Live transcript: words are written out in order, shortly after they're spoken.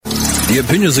The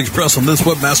opinions expressed on this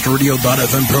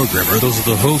WebmasterRadio.fm program are those of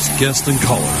the host, guests, and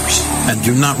callers, and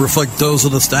do not reflect those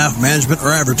of the staff, management, or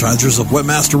advertisers of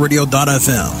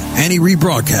WebmasterRadio.fm. Any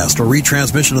rebroadcast or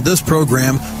retransmission of this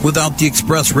program without the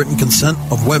express written consent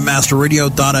of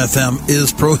WebmasterRadio.fm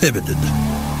is prohibited.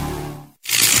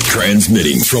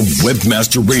 Transmitting from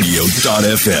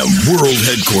WebmasterRadio.fm, world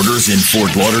headquarters in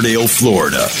Fort Lauderdale,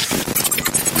 Florida.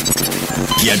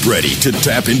 Get ready to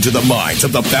tap into the minds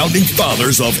of the founding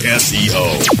fathers of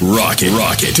SEO. Rock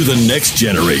it to the next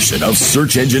generation of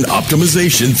search engine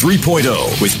optimization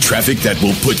 3.0 with traffic that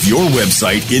will put your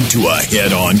website into a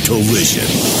head-on collision.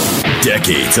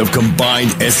 Decades of combined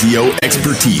SEO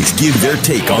expertise give their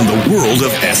take on the world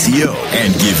of SEO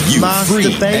and give you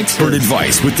free expert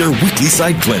advice with their weekly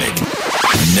site clinic.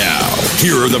 Now,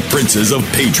 here are the princes of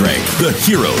PageRank, the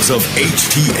heroes of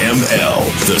HTML,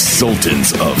 the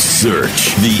sultans of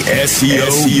search, the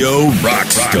SEO rock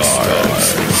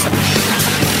stars.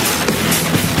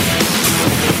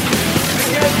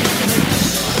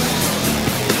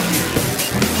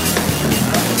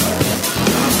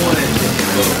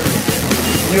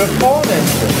 You're a phone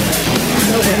engine.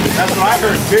 That's what I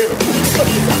heard too.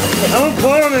 I'm a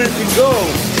phone engine, go.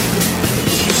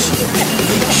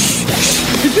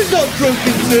 This is not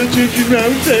drunken search engine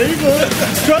roundtable.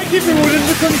 Try keeping it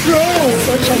under control.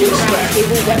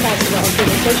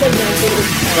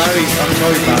 Barry, I'm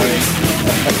sorry, Barry.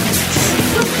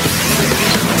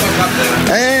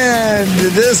 And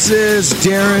this is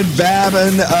Darren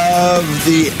Babin of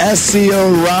the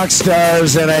SEO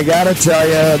Rockstars, and I gotta tell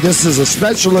you, this is a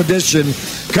special edition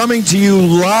coming to you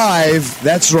live.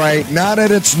 That's right, not at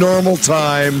its normal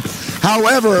time.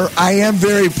 However, I am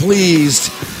very pleased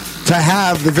to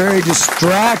have the very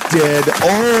distracted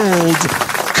old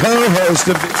co-host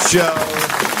of the show,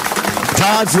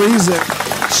 Todd Friesen.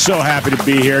 So happy to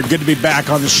be here. Good to be back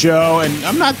on the show, and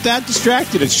I'm not that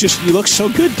distracted. It's just you look so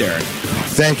good, Darren.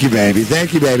 Thank you, baby.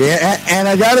 Thank you, baby. And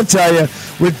I got to tell you,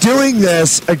 we're doing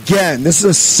this again. This is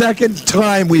the second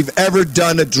time we've ever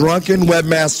done a Drunken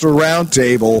Webmaster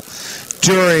Roundtable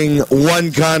during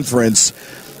one conference.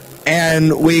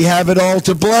 And we have it all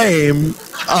to blame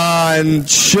on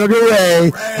Sugar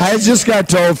Ray. I just got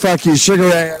told, fuck you, Sugar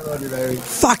Ray. I love you, baby.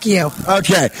 Fuck you.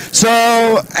 Okay,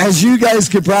 so as you guys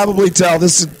could probably tell,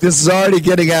 this is already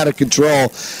getting out of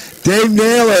control. Dave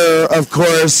Naylor, of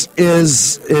course,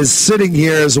 is sitting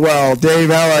here as well. Dave,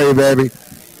 how are you, baby?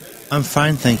 I'm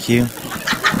fine, thank you.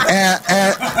 And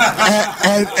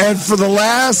for the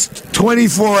last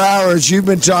 24 hours, you've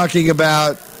been talking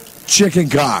about chicken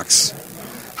cocks.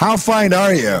 How fine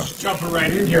are you? Jumping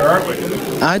right in here, aren't we?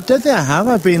 I don't think I have.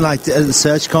 I've been at the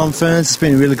search conference. It's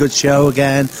been a really good show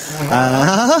again.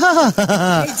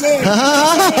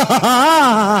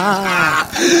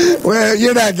 Well,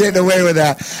 you're not getting away with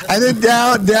that. And then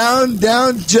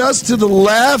down just to the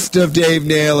left of Dave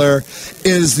Naylor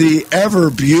is the ever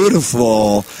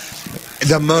beautiful,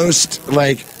 the most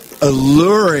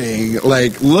alluring,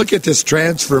 look at this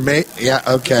transformation. Yeah,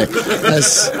 okay.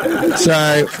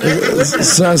 Sorry.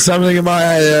 Something in my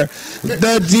eye there.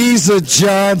 The Deeza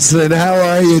Johnson. How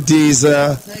are you,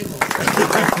 Deeza?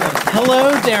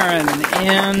 Hello, Darren.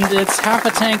 And it's half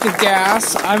a tank of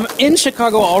gas. I'm in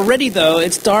Chicago already, though.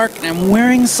 It's dark, and I'm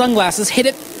wearing sunglasses. Hit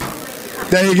it.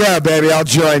 There you go, baby. I'll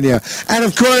join you. And,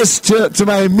 of course, to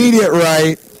my immediate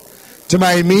right, don't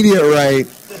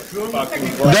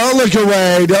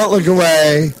look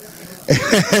away.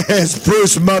 It's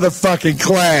Bruce motherfucking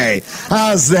Clay.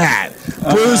 How's that?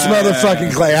 Bruce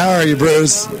motherfucking Clay. How are you,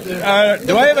 Bruce? Do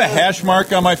I have a hash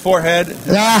mark on my forehead?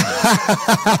 No.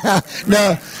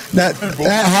 That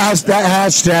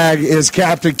hashtag is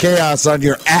Captain Chaos on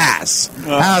your ass.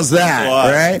 How's that?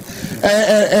 Right?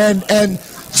 And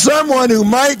someone who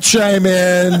might chime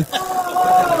in.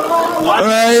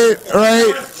 Right.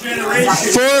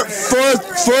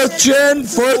 Fourth gen.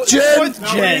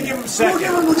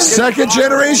 Second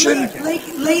generation.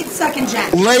 Late second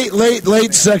gen.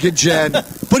 Late second gen.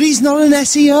 But he's not an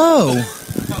SEO.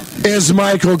 Is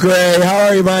Michael Gray. How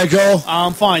are you, Michael?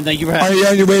 I'm fine, thank you for having me. Are you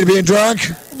on your way to being drunk?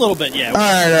 A little bit, yeah.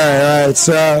 All right.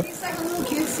 So.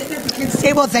 Kids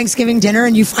table at Thanksgiving dinner,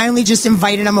 and you finally just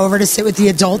invited him over to sit with the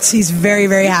adults. He's very,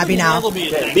 very happy now.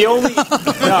 The only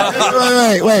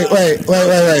Wait.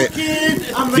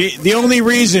 The only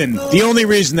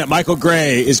reason that Michael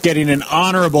Gray is getting an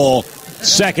honorable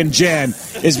second gen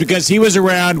is because he was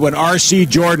around when R.C.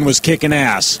 Jordan was kicking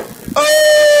ass.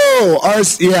 Oh,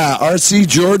 R.C.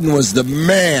 Jordan was the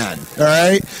man. All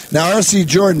right. Now, R.C.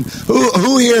 Jordan.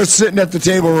 Who here sitting at the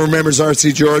table remembers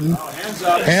R.C. Jordan?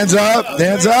 Hands up. All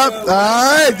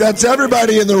right, that's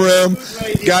everybody in the room.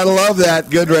 Gotta love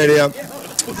that. Good radio.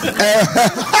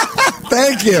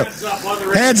 Thank you.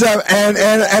 Hands up.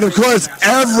 And of course,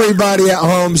 everybody at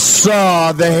home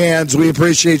saw the hands. We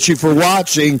appreciate you for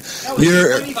watching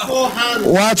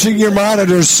your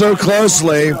monitors so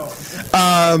closely.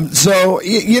 So,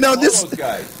 you know, this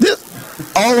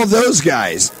all of those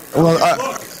guys. Well,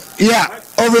 yeah,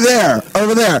 over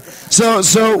there.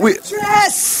 So we.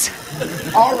 Dress!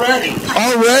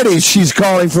 Already she's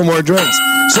calling for more drinks.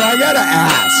 So I got to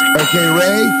ask, okay,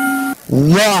 Ray,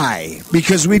 why?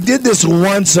 Because we did this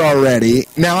once already.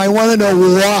 Now I want to know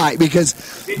why. Because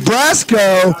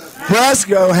Brasco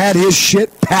had his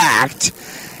shit packed.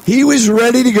 He was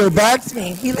ready to go back.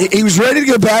 He was ready to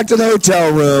go back to the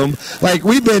hotel room. Like,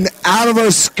 we've been out of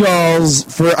our skulls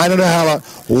for I don't know how long.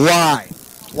 Why?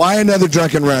 Why another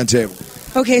drunken roundtable?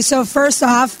 Okay, so first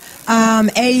off,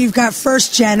 you've got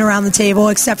first gen around the table,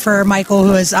 except for Michael,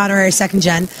 who is honorary second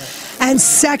gen. And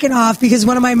second off, because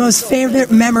one of my most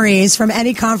favorite memories from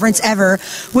any conference ever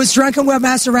was Drunken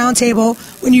Webmaster Roundtable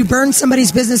when you burned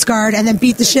somebody's business card and then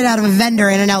beat the shit out of a vendor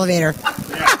in an elevator.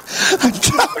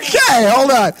 Okay,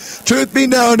 hold on. Truth be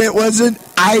known, it wasn't.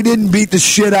 I didn't beat the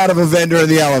shit out of a vendor in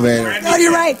the elevator. No,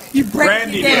 you're right. You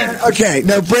Brandy did. Okay,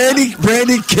 no, Brandy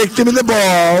kicked him in the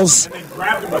balls.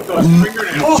 Grabbed him with those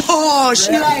fingernails. Oh,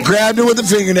 she like Grabbed him with the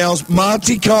fingernails.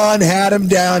 Monty Khan had him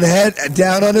down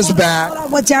on his back. Hold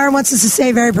on. What Darren wants us to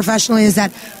say very professionally is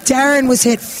that Darren was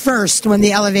hit first when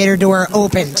the elevator door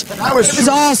opened. It was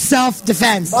all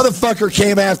self-defense. Motherfucker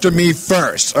came after me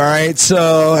first, all right?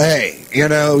 So, hey, you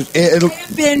know, it'll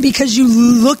been because you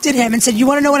looked at him and said, "You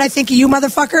want to know what I think of you,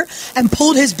 motherfucker?" and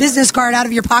pulled his business card out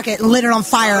of your pocket and lit it on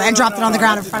fire and dropped it on the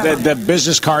ground in front of him. The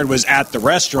business card was at the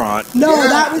restaurant. No,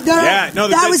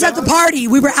 that was at the party.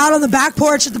 We were out on the back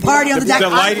porch at the party on the deck. The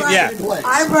lighting,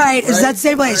 I'm right. Is that the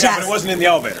same place? Yeah, Yes. but it wasn't in the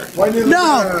elevator.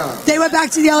 No, they went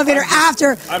back to the elevator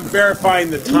after. I'm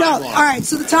verifying the timeline. No, all right.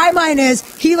 So the timeline is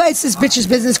he lights this bitch's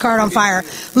business card on fire,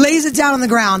 lays it down on the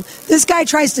ground. This guy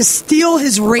tries to steal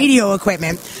his radio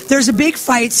equipment. There's a big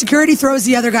fight. Security throws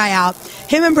the other guy out.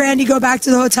 Him and Brandy go back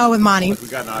to the hotel with Monty. We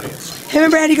got an audience. Him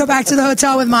and Brandy go back to the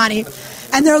hotel with Monty.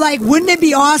 And they're like, wouldn't it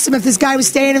be awesome if this guy was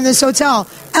staying in this hotel?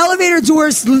 Elevator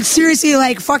doors, seriously,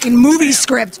 like fucking movie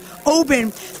script,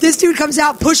 open. This dude comes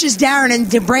out, pushes Darren, and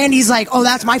Brandy's like, oh,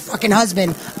 that's my fucking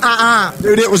husband.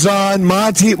 Dude, it was on.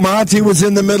 Monty was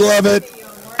in the middle of it.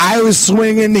 I was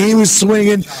swinging. He was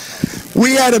swinging.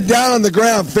 We had him down on the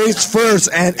ground, face first,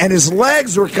 and his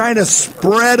legs were kind of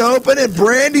spread open, and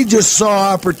Brandy just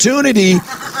saw opportunity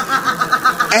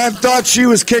and thought she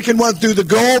was kicking one through the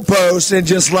goalpost and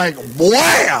just like,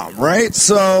 wham, right?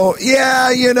 So,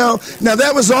 yeah, you know. Now,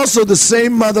 that was also the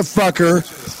same motherfucker.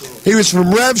 He was from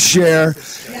RevShare.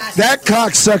 That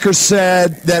cocksucker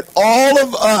said that all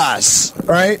of us,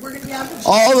 right,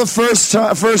 all the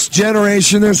first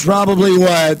generation, there's probably,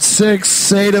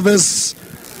 6, 8 of us.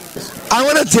 I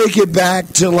want to take it back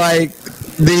to, like,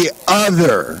 the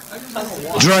other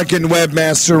Drunken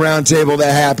Webmaster Roundtable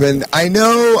that happened. I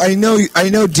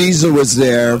know Diesel was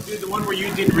there. Dude, the one where you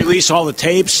didn't release all the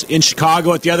tapes in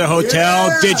Chicago at the other hotel.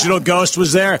 Yeah. Digital Ghost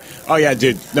was there. Oh, yeah,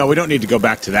 dude. No, we don't need to go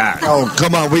back to that. Oh,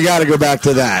 come on. We got to go back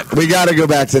to that. All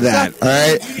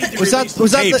right? Was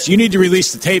that tapes? You need to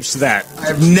release the tapes to that.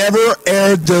 I've never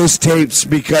aired those tapes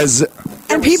because...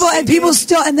 And people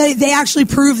still, and they actually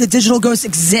prove that Digital Ghost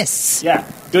exists. Yeah.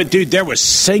 Dude, there was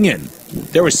singing.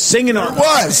 There was singing on. There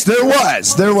was.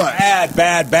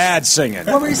 Bad singing.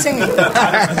 What were you singing? I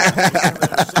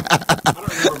don't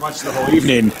remember much of the whole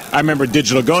evening. I remember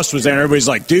Digital Ghost was there, and everybody's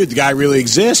like, dude, the guy really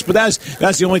exists. But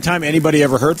that's the only time anybody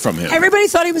ever heard from him. Everybody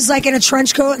thought he was like in a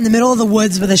trench coat in the middle of the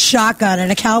woods with a shotgun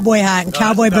and a cowboy hat and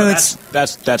cowboy boots.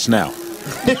 That's now.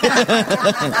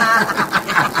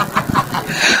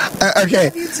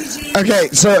 Okay,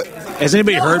 so... Has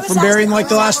anybody heard from Barry in like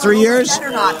the last 3 years?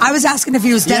 I was asking if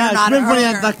he was dead or not. Remember when he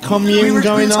had that commune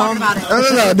going on?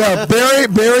 No.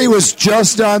 Barry was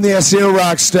just on the SEO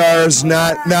Rockstars,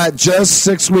 not just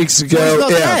 6 weeks ago.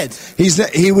 He's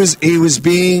not dead. He was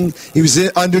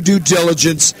under due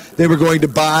diligence. They were going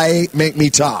to Make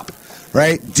Me Top,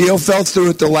 right? Deal fell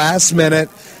through at the last minute,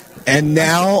 and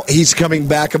now he's coming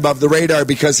back above the radar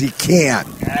because he can.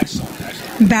 Excellent.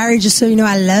 Barry, just so you know,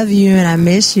 I love you and I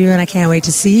miss you and I can't wait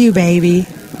to see you, baby.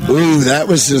 Ooh, that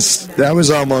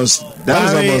was almost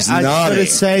naughty. I got to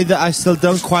say that I still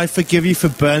don't quite forgive you for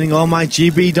burning all my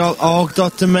gb.org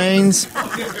domains.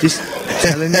 Just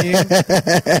telling you.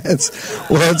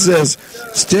 Well, it says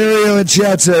Stereo in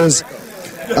chat says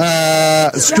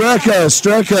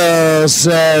Streko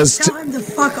says tell him to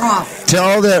fuck off.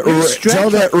 Tell that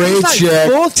raid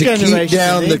check to keep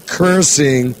down the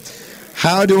cursing.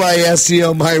 How do I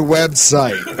SEO my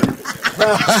website?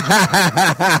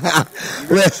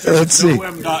 Let's see.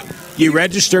 You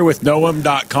register with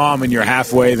Noam.com and you're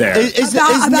halfway there. About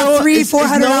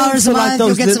 $300-$400 a month.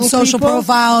 You'll get some social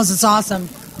profiles. It's awesome.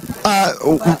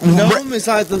 Gnome is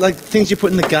like things you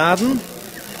put in the garden.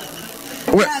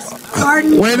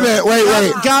 Garden. Wait a minute.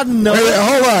 Wait. Garden. No. Wait,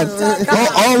 hold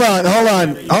on.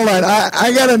 Hold on.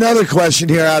 I got another question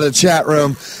here out of the chat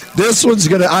room. This one's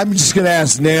I'm just gonna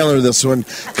ask Naylor this one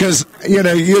because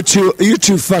you're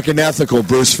too fucking ethical,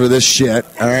 Bruce, for this shit.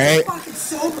 All right.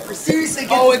 Seriously.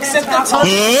 Oh, except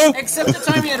the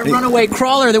time you had a runaway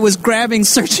crawler that was grabbing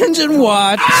Search Engine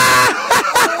Watch.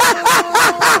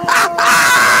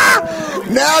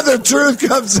 Now the truth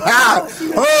comes out.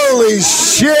 Holy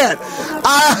shit!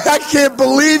 I can't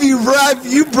believe you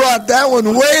brought that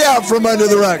one way out from under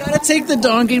the rug. Gotta take the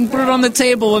donkey and put it on the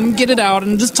table and get it out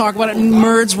and just talk about it and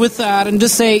merge with that and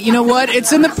just say, you know what?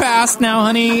 It's in the past now,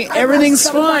 honey. Everything's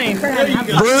fine.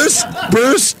 Bruce,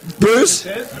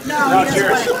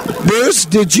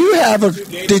 did you have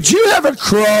a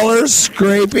crawler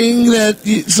scraping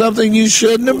something you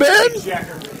shouldn't have been?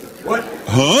 What?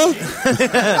 Huh?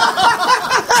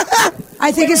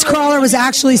 I think his crawler was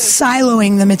actually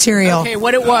siloing the material. Okay,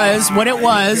 what it was. Go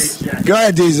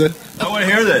ahead, Deezer. I want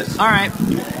to hear this. All right.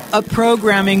 A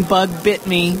programming bug bit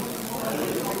me.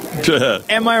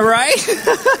 Am I right?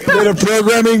 Did a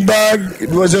programming bug?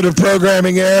 Was it a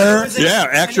programming error? Yeah,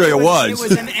 actually it was. It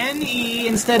was an NE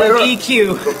instead of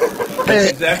EQ.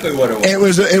 That's exactly what it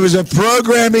was. It was a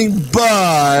programming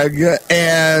bug,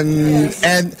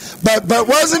 but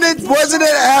wasn't it?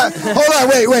 Hold on,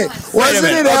 wait. Wasn't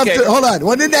it after? Okay. Hold on.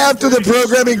 Wasn't it after the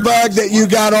programming bug that you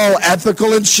got all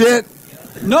ethical and shit?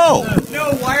 No,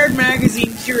 Wired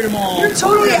magazine cured them all. You're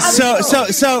totally So,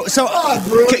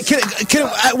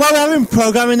 while we're having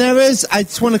programming errors, I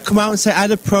just want to come out and say I had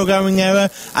a programming error.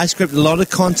 I scripted a lot of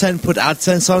content, put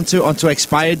AdSense onto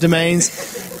expired domains.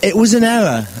 It was an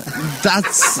error.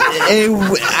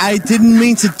 I didn't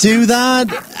mean to do that.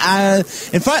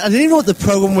 In fact, I didn't even know what the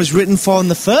program was written for in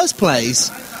the first place.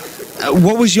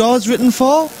 What was yours written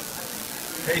for?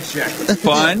 paycheck.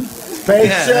 Fun.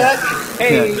 Paycheck?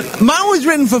 Hey. Mine was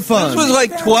written for fun. This was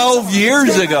like 12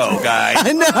 years ago, guys.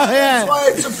 I know, yeah. That's why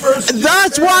it's a first.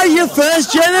 That's why you're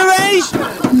first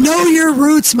generation. Know your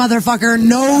roots, motherfucker.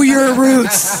 Know your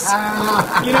roots.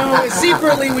 You know,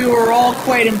 secretly we were all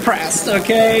quite impressed,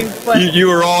 okay? But You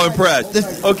were all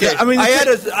impressed. Okay, I mean,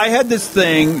 I had this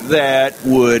thing that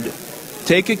would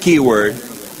take a keyword,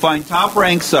 find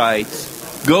top-ranked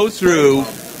sites, go through,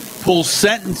 pull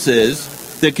sentences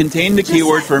that contain the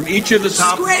keyword from each of the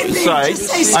top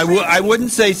sites. I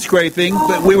wouldn't say scraping,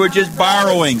 but we were just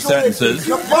borrowing sentences.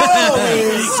 We were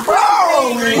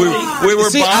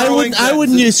borrowing. I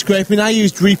wouldn't use scraping. I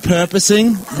used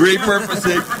repurposing.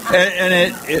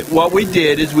 And what we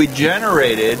did is we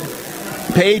generated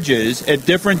pages at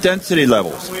different density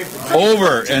levels,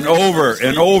 over and over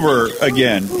and over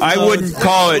again. I wouldn't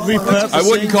call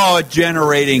it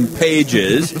generating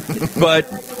pages, but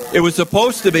it was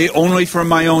supposed to be only from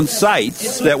my own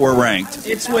sites that were ranked.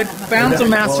 it's what Phantom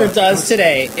Master does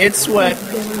today. It's what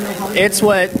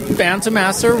Phantom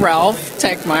Master Ralph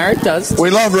Techmeyer does today. We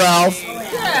love Ralph.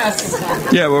 Yes.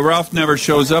 Yeah, well, Ralph never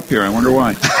shows up here. I wonder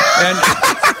why. And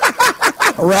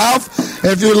Ralph,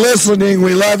 if you're listening,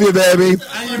 we love you, baby.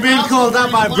 And you're being called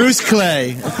out by Bruce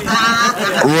Clay.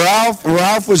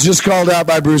 Ralph was just called out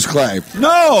by Bruce Clay.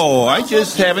 no, I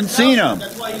just haven't seen him.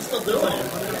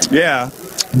 Yeah.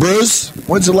 Bruce,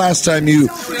 when's the last time you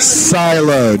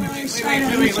siloed?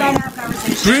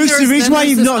 Bruce, the reason why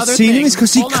you've not seen him is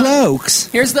because he Hold on. cloaks.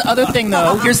 Here's the other thing,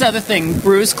 though. Here's the other thing.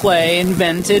 Bruce Clay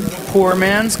invented poor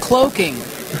man's cloaking.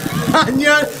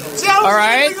 All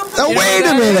right? Oh, wait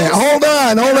a minute. Hold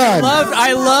on.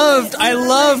 I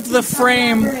loved the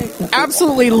frame.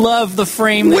 Absolutely loved the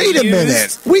frame. Wait a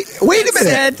minute. Wait a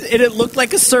minute. Said it looked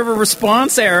like a server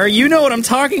response error. You know what I'm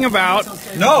talking about.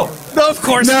 No. No, of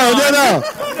course No.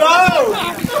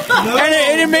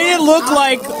 And it made it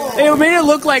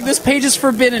look like this page is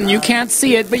forbidden. You can't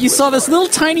see it, but you saw this little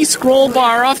tiny scroll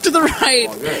bar off to the right,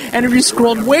 and if you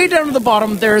scrolled way down to the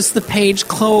bottom, there's the page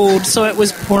code. So it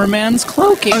was poor man's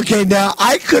cloaking. Okay, now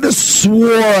I could have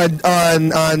sworn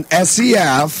on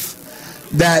SEF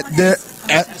that the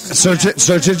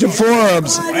search engine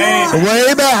forums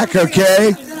way back.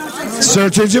 Okay,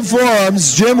 search engine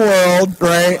forums, Jim World,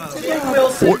 right?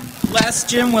 Bless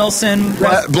Jim Wilson.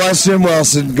 Bless Jim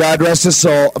Wilson. God rest his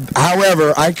soul.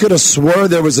 However, I could have swore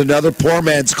there was another poor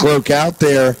man's cloak out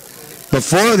there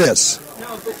before this.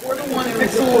 Before the one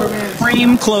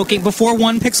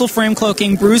pixel frame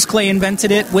cloaking, Bruce Clay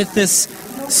invented it with this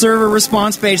server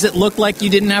response page that looked like you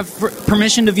didn't have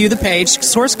permission to view the page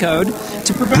source code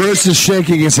to prevent. Bruce is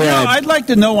shaking his head. I'd like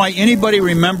to know why anybody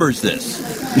remembers this.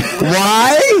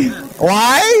 Why?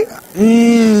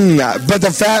 But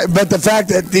the fact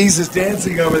that Deez is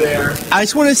dancing over there. I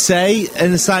just want to say,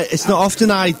 and it's not often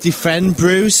I defend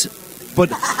Bruce,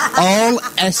 but all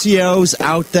SEOs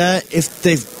out there, if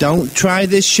they don't try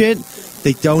this shit,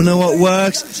 they don't know what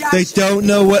works. They don't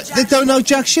know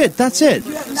jack shit. That's it.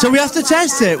 So we have to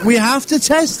test it.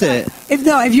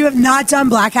 If you have not done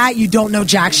Black Hat, you don't know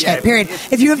jack shit. Period.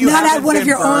 If you have not had one of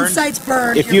your own sites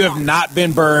burned, if you have not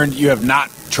been burned, you have not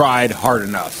tried hard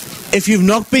enough. If you've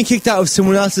not been kicked out of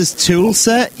someone else's tool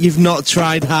set, you've not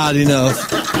tried hard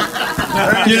enough.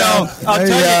 I'll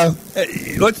tell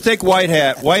you. Let's take White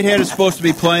Hat. White Hat is supposed to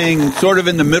be playing sort of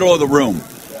in the middle of the room.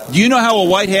 Do you know how a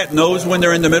white hat knows when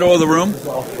they're in the middle of the room?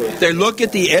 They look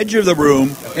at the edge of the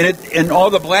room, and all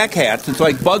the black hats, it's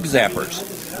like bug zappers.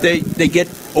 They get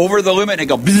over the limit and they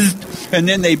go, bzzz, and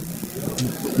then they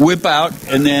whip out,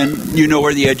 and then you know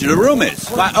where the edge of the room is.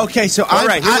 Okay, so all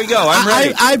right, here we go. I'm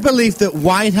ready. I believe that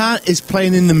White Hat is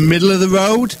playing in the middle of the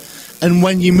road, and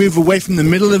when you move away from the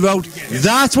middle of the road,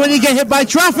 that's when you get hit by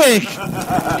traffic.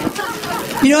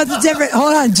 You know what the difference?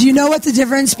 Hold on. Do you know what the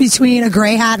difference between a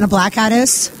gray hat and a black hat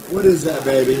is? What is that,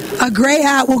 baby? A gray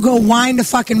hat will go whine to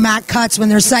fucking Matt Cutts when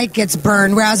their site gets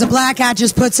burned, whereas a black hat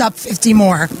just puts up 50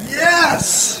 more.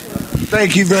 Yes.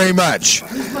 Thank you very much.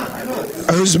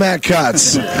 Who's Matt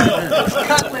Cutts?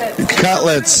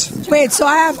 Cutlets. Wait, so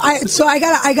I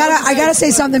gotta say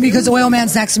something because Oil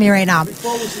Man's next to me right now.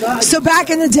 So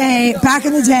back in the day,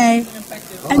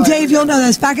 and Dave, you'll know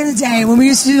this. Back in the day when we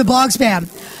used to do the blog spam.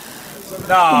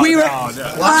 All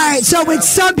right, so when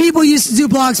some people used to do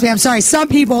blog spam, some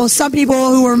people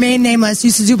who were remain nameless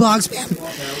used to do blog spam.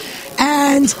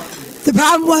 And the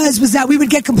problem was that we would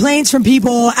get complaints from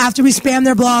people after we spammed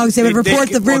their blogs. They would report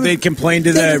the... Well, they'd complain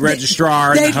to the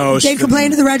registrar and the host. They'd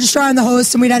complain to the registrar and the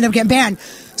host, and we'd end up getting banned.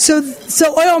 So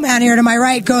Oil Man here to my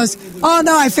right goes, oh,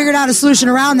 no, I figured out a solution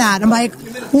around that. I'm like,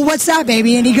 well, what's that,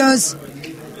 baby? And he goes...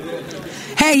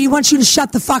 Hey, he wants you to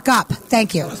shut the fuck up.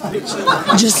 Thank you.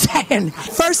 Just saying.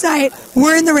 First night,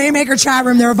 we're in the Rainmaker chat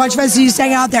room. There were a bunch of us who used to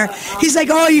hang out there. He's like,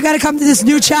 oh, you got to come to this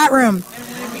new chat room.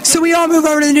 So we all move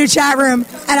over to the new chat room,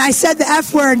 and I said the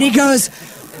F word, and he goes,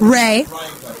 Ray,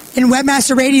 in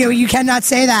Webmaster Radio, you cannot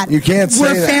say that. You can't say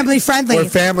that. We're family friendly. We're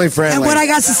family friendly. And what I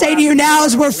got to say to you now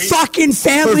is we're fucking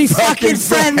family fucking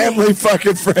friendly. Family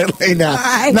fucking friendly now.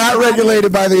 Right. Not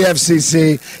regulated by the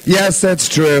FCC. Yes, that's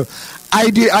true. I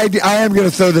am going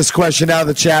to throw this question out of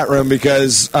the chat room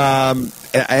because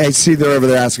I see they're over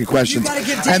there asking questions.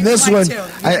 And this one,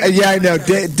 I know.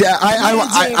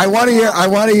 I want to hear. I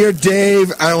want to hear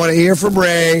Dave. I want to hear from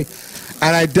Ray,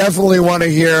 and I definitely want to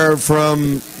hear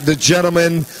from the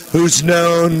gentleman who's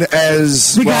known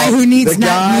as the guy who needs the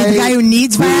guy who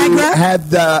needs Viagra. Who had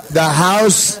the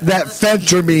house that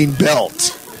Fentramine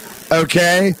built.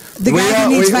 Okay, the guy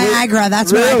who needs Viagra.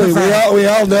 That's what I prefer. We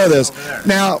all know this.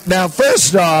 Now,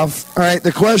 first off, all right.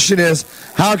 The question is,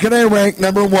 how can I rank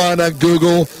number one on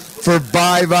Google for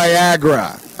buy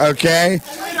Viagra? Okay,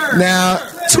 now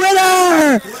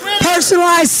Twitter,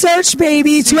 personalized search,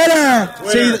 baby, Twitter.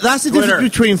 See, that's the difference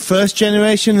between first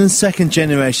generation and second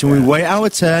generation. We wait our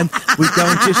turn. We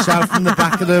don't just shout from the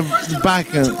back of the back.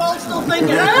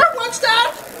 What's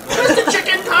that? Just a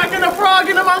chicken talking a frog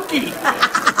and a monkey.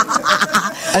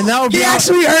 And that would be he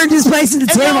actually earned his place at the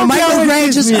table. Michael Gray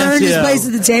just earned his place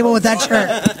at the table with that shirt.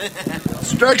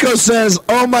 Strecco says,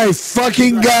 oh my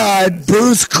fucking God,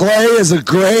 Bruce Clay is a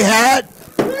gray hat?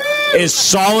 Is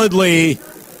solidly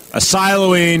a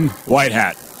siloine white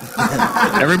hat.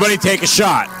 Everybody take a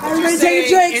shot. Everybody take a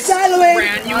drink. Siloine.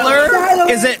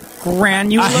 Granular? Is it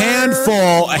granular? A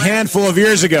handful of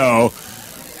years ago,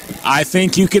 I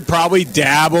think you could probably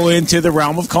dabble into the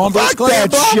realm of calling Bruce Clay a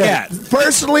black hat.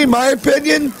 Personally, my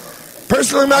opinion.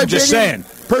 Just saying.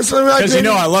 Because you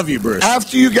know I love you, Bruce.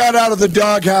 After you got out of the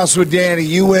doghouse with Danny,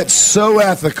 you went so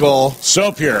ethical.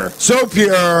 So pure.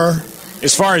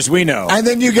 As far as we know. And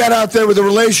then you got out there with a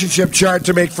relationship chart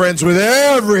to make friends with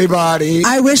everybody.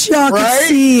 I wish y'all could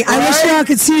see. I wish y'all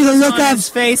could see the look on his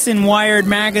face in Wired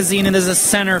magazine, and there's a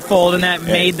centerfold, and that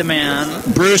made the man.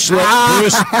 Bruce. Hey,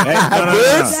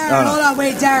 Darren, hold on.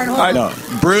 Wait, Darren, hold on.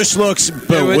 Bruce looks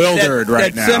bewildered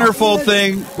right now. That centerfold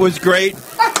thing was great.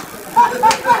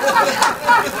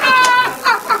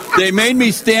 They made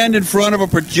me stand in front of a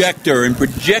projector and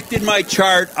projected my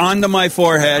chart onto my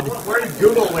forehead. Where did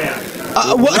Google land?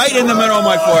 Right in the middle of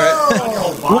my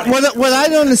forehead. What I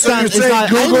don't understand is that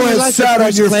Google has sat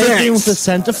on your face with the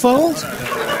centerfold.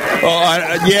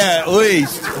 Yeah, at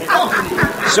least.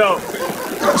 So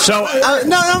So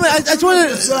I just want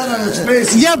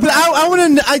to. Yeah, but I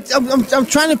want to. I'm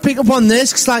trying to pick up on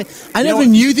this because like I never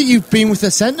knew that you've been with a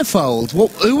centerfold.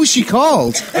 Who was she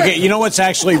called? Okay, you know what's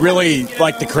actually really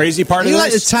like the crazy part of you this?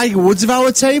 Like the Tiger Woods of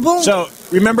our table. So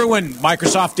remember when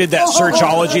Microsoft did that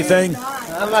Searchology thing?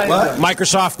 What?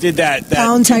 Microsoft did that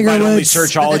Tiger only Woods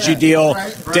Searchology deal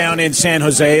down in San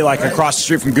Jose, like across the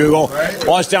street from Google.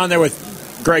 Well, I was down there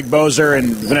with Greg Bozer and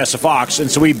Vanessa Fox,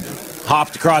 and so we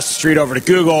hopped across the street over to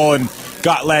Google and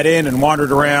got let in and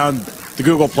wandered around the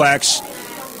Googleplex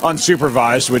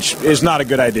unsupervised, which is not a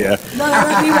good idea.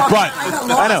 But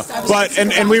I know. But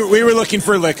and we were looking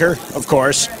for liquor, of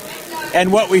course.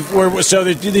 And what we were, so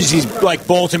there's these like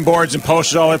bulletin boards and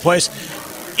posters all over the place.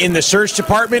 In the search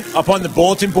department, up on the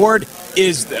bulletin board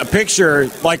is a picture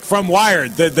like from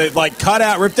Wired, the like cut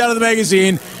out, ripped out of the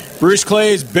magazine. Bruce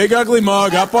Clay's big ugly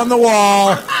mug up on the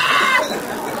wall.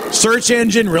 Search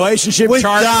engine, relationship with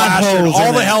chart, plastered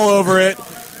all the hell over it.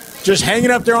 Just hanging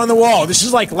up there on the wall. This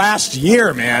is like last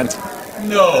year, man.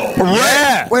 No.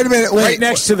 Yeah. Wait a minute. Right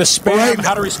next to the spam.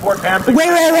 How to report pamphlet. Wait.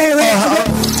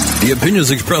 The opinions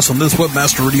expressed on this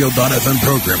WebmasterRadio.fm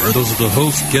program are those of the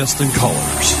host, guests, and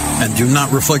callers, and do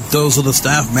not reflect those of the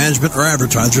staff, management, or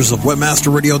advertisers of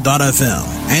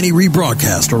WebmasterRadio.fm. Any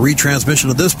rebroadcast or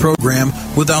retransmission of this program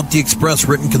without the express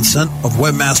written consent of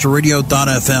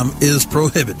WebmasterRadio.fm is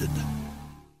prohibited.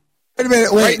 Wait a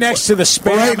minute. Right next to the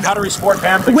spam. How to report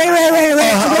pamphlet. Wait.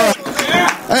 At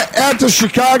the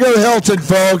Chicago Hilton,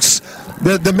 folks,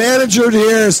 the manager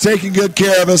here is taking good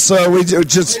care of us, so we do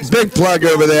just big plug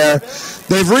over there.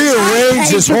 They've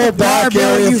rearranged this whole back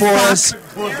area for us.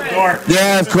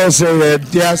 Yeah, of course they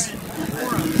did. Yes.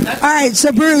 All right,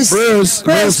 so Bruce,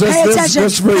 pay attention.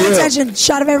 This for pay you. attention.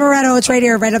 Shot of Amaretto. It's right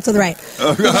here, right up to the right.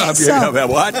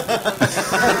 What?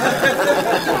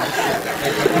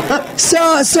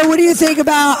 So what do you think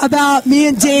about me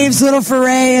and Dave's little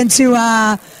foray into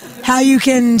how you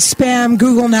can spam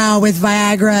Google now with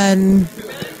Viagra and?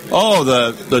 Oh,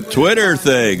 the Twitter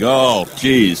thing. Oh,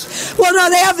 jeez. Well, no,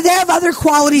 they have other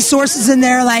quality sources in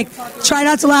there. Like, try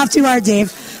not to laugh too hard,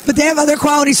 Dave. But they have other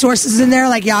quality sources in there,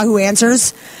 like Yahoo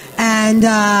Answers and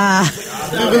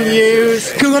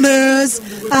Google News.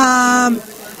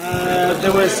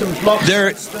 There was some blog. There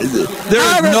is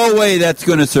no way that's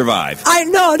going to survive. I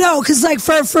no, because like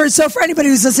for anybody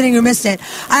who's listening who missed it,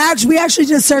 we actually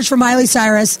did a search for Miley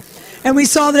Cyrus, and we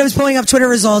saw that it was pulling up Twitter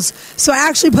results. So I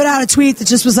actually put out a tweet that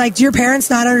just was like, "Do your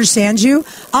parents not understand you?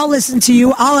 I'll listen to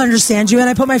you. I'll understand you." And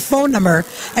I put my phone number,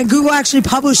 and Google actually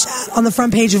published that on the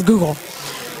front page of Google.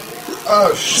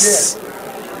 Oh shit!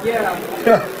 Yeah.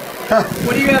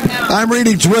 What do you have now? I'm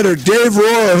reading Twitter. Dave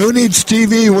Rohrer, who needs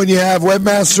TV when you have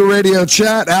Webmaster Radio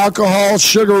Chat, Alcohol,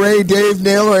 Sugar Ray, Dave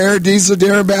Naylor, Aaron Diesel,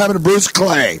 Darren Babbitt, and Bruce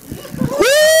Clay.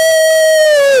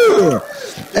 Woo!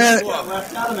 And,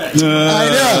 I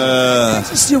know.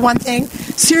 Just do one thing.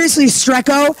 Seriously,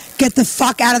 Strecco, get the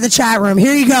fuck out of the chat room.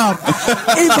 Here you go.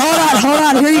 Hold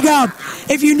on. Here you go.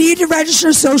 If you need to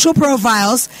register social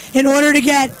profiles in order to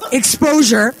get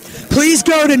exposure, please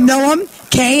go to Noam,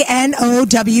 KNOWEM.com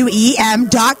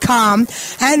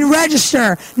and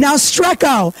register. Now,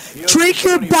 Strecco, drink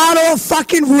your bottle of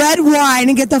fucking red wine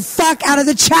and get the fuck out of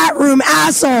the chat room,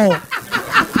 asshole.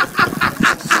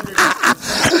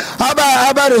 How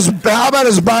about his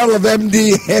bottle of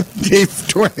MD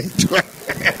 2020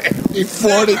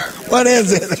 What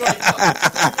is it?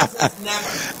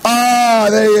 Oh,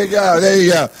 there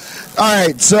you go. All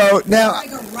right, so now,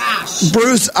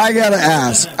 Bruce, I gotta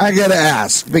ask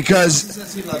because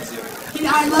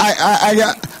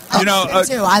I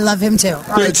love him too.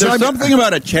 There's something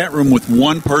about a chat room with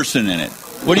one person in it.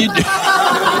 What do you do?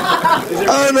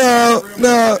 Oh no.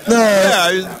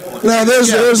 No,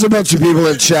 there's a bunch of people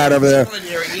in chat over there,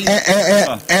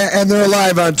 and they're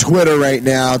live on Twitter right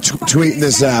now, tweeting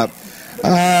this out.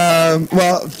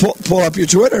 Well, pull up your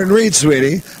Twitter and read,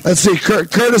 sweetie. Let's see,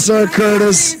 Curtis R.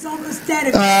 Curtis.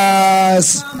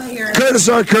 Curtis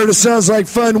R. Curtis sounds like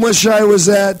fun. Wish I was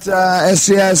at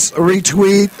SCS.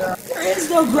 Retweet. There is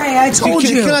no gray. I told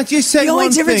you. Can I just say the only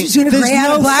difference between a gray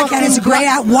hat and a black hat is a gray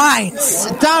hat wines.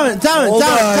 Darren.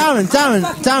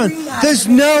 There's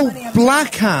no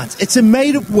black hat. It's a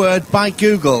made-up word by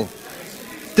Google.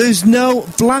 There's no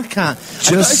black hat.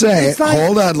 Just say it.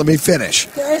 Hold on. Let me finish.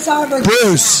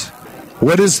 Bruce,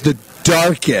 what is the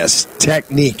darkest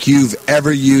technique you've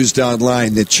ever used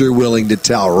online that you're willing to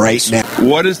tell right now?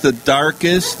 What is the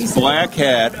darkest black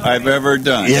hat I've ever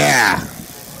done? Yeah.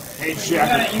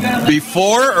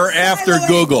 Before or after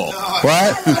Google?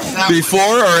 What?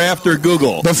 Before or after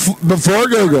Google? Before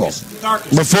Google.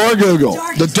 Before Google.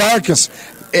 The darkest.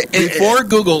 Before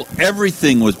Google,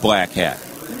 everything was black hat.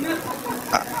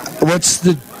 What's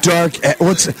the dark?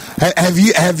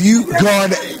 Have you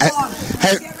gone?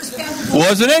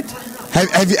 Wasn't it?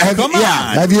 Come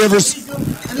on. Have you ever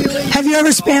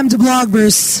spammed the blog,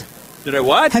 Bruce? Did I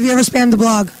what? Have you ever spammed the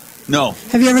blog? No.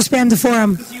 Have you ever spammed the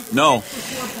forum? No.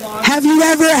 Have you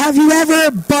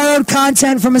ever borrowed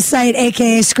content from a site,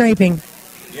 aka scraping?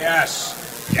 Yes,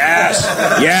 he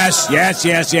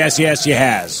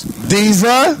has.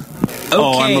 Diva?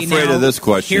 Oh, I'm afraid now, of this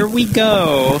question. Here we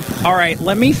go. All right,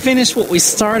 let me finish what we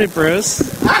started, Bruce.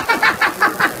 It's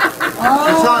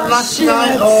not last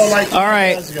night or like all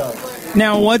right. years ago.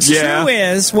 Now, what's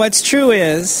true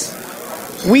is,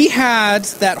 we had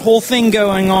that whole thing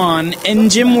going on in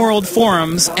Gym World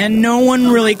forums, and no one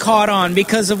really caught on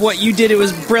because of what you did. It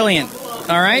was brilliant.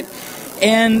 All right.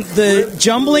 And the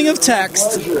jumbling of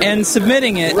text and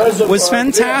submitting it was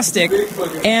fantastic.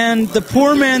 And the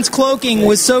poor man's cloaking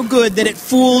was so good that it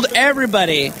fooled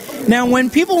everybody. Now, when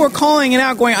people were calling it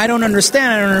out, going, I don't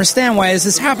understand, why is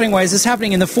this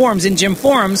happening in the forums, in gym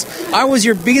forums, I was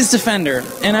your biggest defender.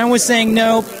 And I was saying,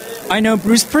 no, I know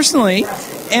Bruce personally,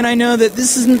 and I know that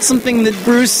this isn't something that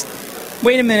Bruce,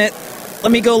 wait a minute,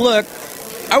 let me go look.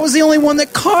 I was the only one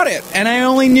that caught it, and I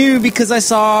only knew because I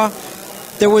saw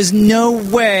there was no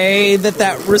way that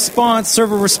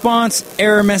server response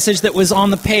error message that was on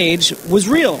the page was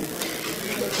real.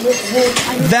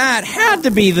 That had to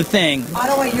be the thing. I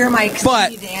don't want your mic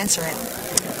because you need to answer it.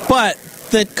 But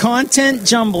the content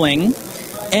jumbling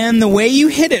and the way you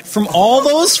hit it from all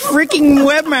those freaking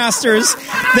webmasters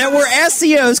that were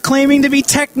SEOs claiming to be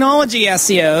technology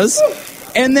SEOs,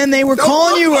 and then they were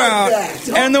calling you out,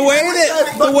 and the way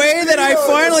that I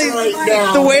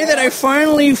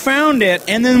finally found it,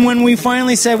 and then when we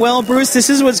finally said, well, Bruce, this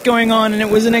is what's going on, and it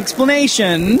was an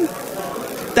explanation,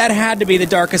 that had to be the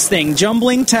darkest thing,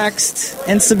 jumbling text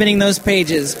and submitting those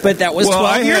pages. But that was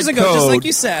 12 years ago, just like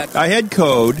you said. I had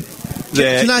code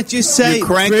that Can I just say, you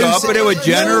crank Bruce, up and it would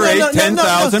generate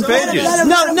 10,000 pages. That's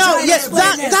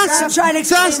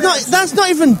not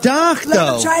even dark though.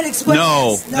 Let him try to explain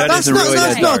No, this. that isn't really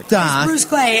that's that not dark. dark. Bruce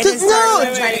Clay.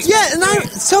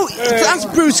 That's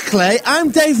Bruce Clay.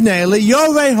 I'm Dave Naylor.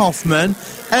 You're Ray Hoffman.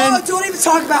 And don't even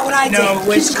talk about what I did. No,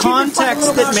 it's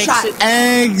context that makes it.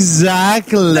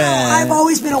 Exactly. No, I've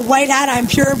always been a white hat. I'm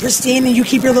pure and pristine, and you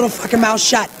keep your little fucking mouth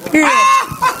shut. Period.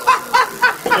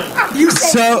 You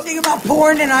say anything about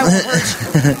porn, and I will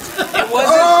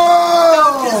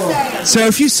hurt you. So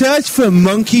if you search for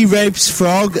monkey rapes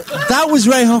frog, that was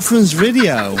Ray Hoffman's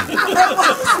video.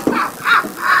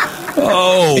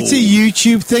 Oh, it's a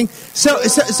YouTube thing. So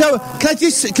can I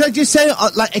just say,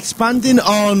 like, expanding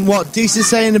on what Dees is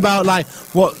saying about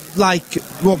what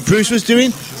Bruce was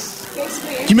doing? Do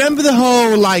you remember the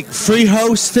whole free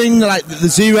host thing, like the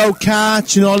zero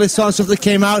catch and all this sort of stuff that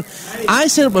came out? I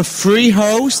set up a free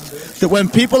host that when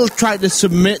people tried to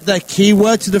submit their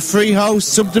keyword to the free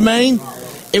host subdomain,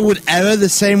 it would error the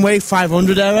same way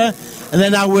 500 error, and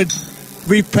then I would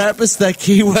repurpose their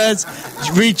keywords,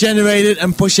 regenerate it,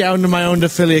 and push it out into my own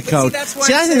affiliate code.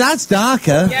 See, I think that's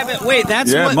darker. Yeah, but wait,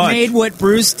 that's what made what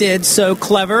Bruce did so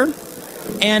clever,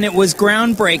 and it was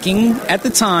groundbreaking at the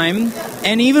time,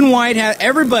 and even Whitehat,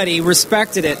 everybody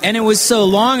respected it, and it was so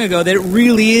long ago that it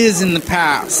really is in the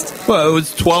past. Well, it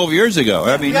was 12 years ago.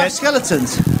 I mean,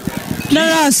 skeletons.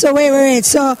 No, so wait.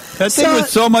 So that thing was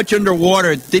so much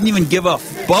underwater, it didn't even give off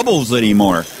bubbles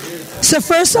anymore. So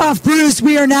first off, Bruce,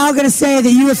 we are now going to say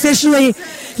that you officially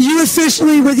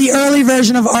were the early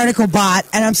version of ArticleBot,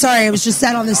 and I'm sorry, it was just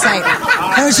said on the site.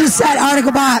 It was just said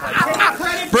ArticleBot.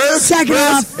 Bruce,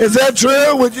 is that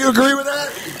true? Would you agree with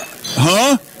that?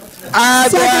 Huh?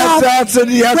 That's a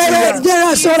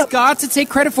yes. He's got to take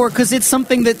credit for it because it's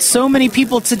something that so many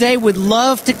people today would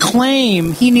love to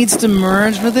claim. He needs to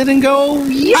merge with it and go,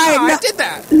 I did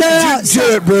that.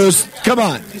 Do it, Bruce. Come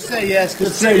on. You say yes.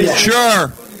 Say yes.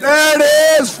 Sure. There it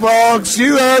is, folks.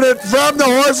 You heard it from the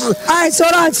horses. All right, so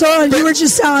hold on. You were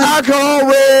just telling. Alcohol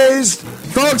raised.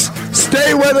 Folks,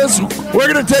 stay with us. We're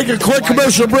going to take a quick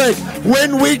commercial break.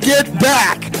 When we get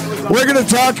back, we're going to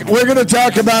talk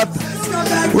about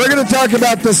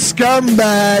the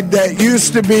scumbag that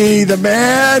used to be the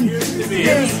man.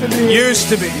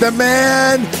 The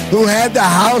man who had the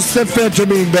house that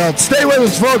Fentermine built. Stay with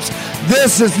us, folks.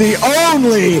 This is the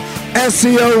only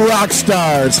SEO rock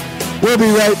stars. We'll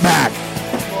be right back.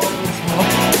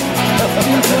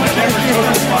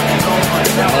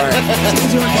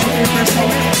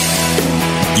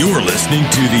 You're listening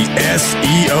to the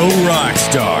SEO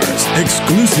Rockstars,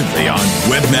 exclusively on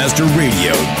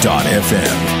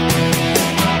WebmasterRadio.fm.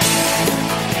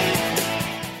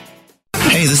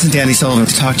 Hey, this is Danny Sullivan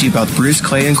to talk to you about Bruce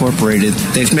Clay Incorporated.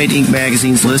 They've made Inc.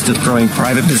 Magazine's list of growing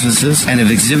private businesses and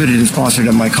have exhibited and sponsored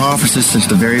at my conferences since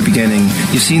the very beginning.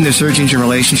 You've seen their search engine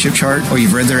relationship chart, or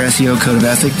you've read their SEO code of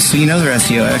ethics, so you know they're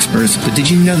SEO experts. But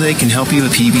did you know they can help you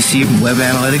with PPC, web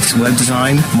analytics, web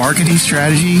design, marketing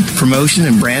strategy, promotion,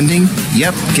 and branding?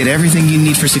 Yep, get everything you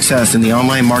need for success in the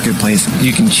online marketplace.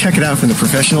 You can check it out from the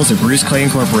professionals at Bruce Clay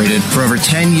Incorporated. For over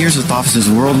 10 years with offices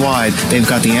worldwide, they've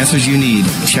got the answers you need.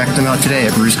 Check them out today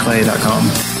at bruceclay.com.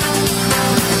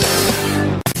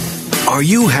 Are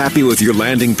you happy with your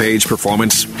landing page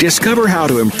performance? Discover how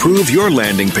to improve your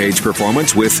landing page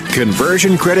performance with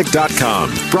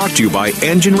ConversionCritic.com. Brought to you by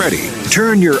Engine Ready.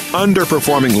 Turn your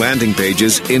underperforming landing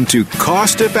pages into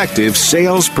cost-effective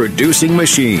sales-producing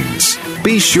machines.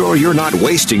 Be sure you're not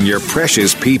wasting your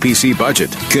precious PPC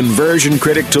budget. Conversion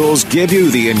Critic tools give you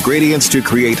the ingredients to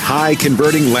create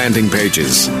high-converting landing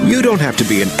pages. You don't have to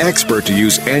be an expert to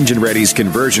use Engine Ready's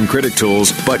Conversion Critic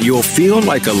tools, but you'll feel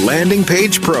like a landing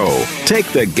page pro. Take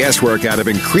the guesswork out of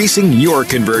increasing your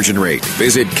conversion rate.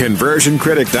 Visit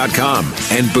ConversionCritic.com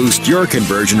and boost your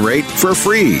conversion rate for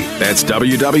free. That's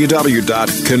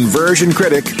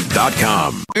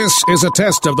www.ConversionCritic.com. This is a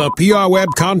test of the PR Web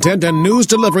content and news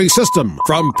delivery system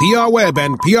from PR Web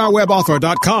and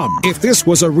PRWebAuthor.com. If this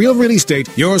was a real release date,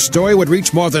 your story would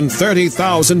reach more than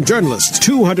 30,000 journalists,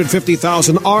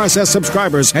 250,000 RSS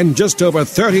subscribers, and just over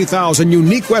 30,000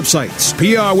 unique websites.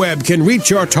 PR Web can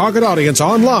reach your target audience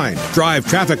online, drive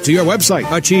traffic to your website,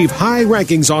 achieve high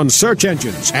rankings on search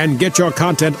engines, and get your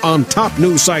content on top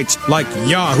news sites like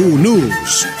Yahoo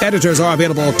News. Editors are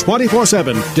available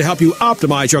 24/7 to help you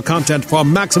optimize your content for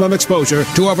maximum exposure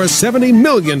to over 70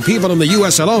 million people in the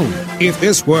U.S. alone. If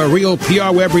this were a real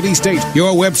PR Web release date,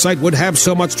 your website would have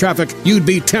so much traffic you'd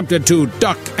be tempted to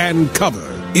duck and cover.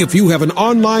 If you have an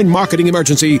online marketing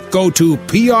emergency, go to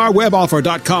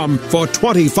PRWebAuthor.com for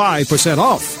 25%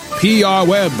 off. PR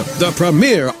Web, the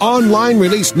premier online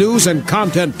release news and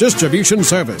content distribution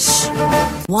service.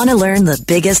 Want to learn the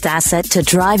biggest asset to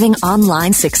driving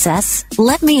online success?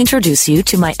 Let me introduce you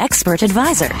to my expert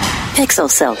advisor,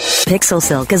 PixelSilk.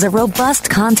 PixelSilk is a robust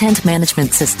content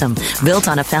management system built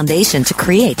on a foundation to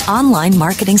create online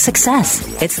marketing success.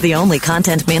 It's the only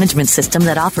content management system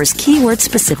that offers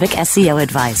keyword-specific SEO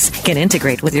advice, can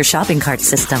integrate with your shopping cart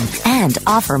system, and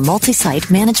offer multi-site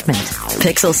management.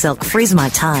 PixelSilk frees my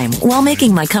time while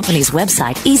making my company's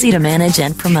website easy to manage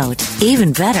and promote.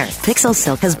 Even better,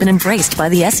 PixelSilk has been embraced by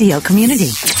the SEO community.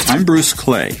 I'm Bruce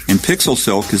Clay, and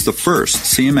PixelSilk is the first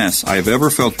CMS I have ever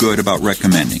felt good about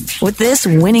recommending. With this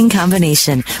winning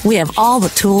combination, we have all the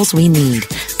tools we need.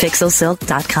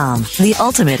 PixelSilk.com, the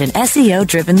ultimate in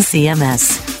SEO-driven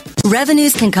CMS.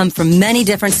 Revenues can come from many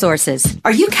different sources.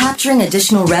 Are you capturing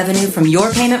additional revenue from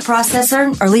your payment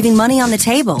processor or leaving money on the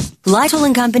table?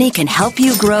 Lytle & Company can help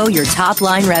you grow your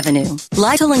top-line revenue.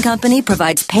 Lytle & Company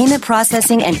provides payment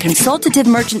processing and consultative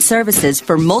merchant services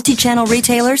for multi-channel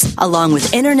retailers, along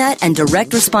with internet and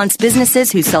direct response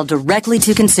businesses who sell directly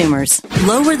to consumers.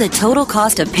 Lower the total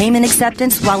cost of payment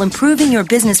acceptance while improving your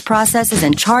business processes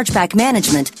and chargeback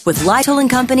management with Lytle &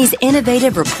 Company's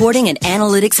innovative reporting and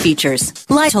analytics features.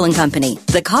 Lytle & Company.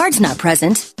 The card's not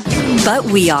present, but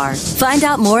we are. Find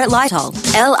out more at Lytle,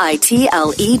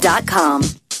 Litle.com.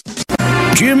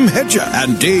 Jim Hedger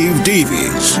and Dave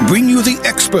Davies bring you the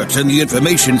experts and the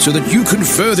information so that you can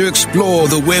further explore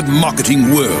the web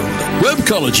marketing world.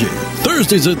 Webcology,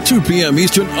 Thursdays at 2 p.m.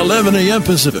 Eastern, 11 a.m.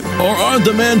 Pacific, or on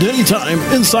demand anytime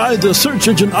inside the Search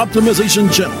Engine Optimization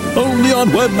channel, only on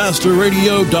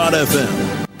WebmasterRadio.fm.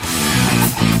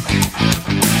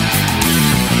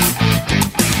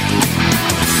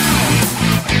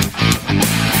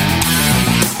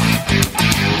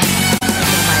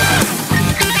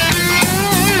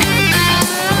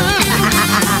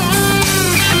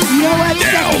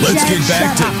 Let's get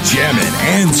back to jamming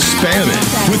and spamming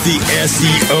with the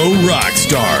SEO rock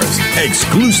stars,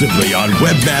 exclusively on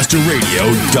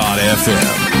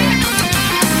WebmasterRadio.fm.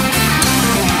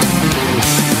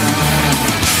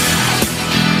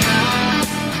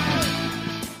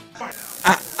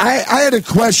 I had a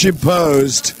question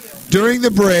posed during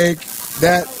the break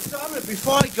that...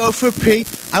 Before I go for a pee,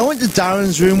 I went to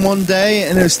Darren's room one day,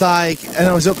 and it was like, and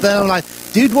I was up there, and I'm like,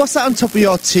 dude, what's that on top of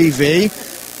your TV?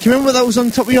 Can you remember that was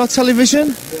on top of your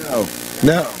television?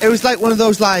 No. It was like one of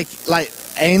those like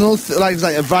anal, like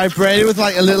a vibrator with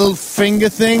like a little finger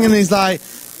thing, and he's like,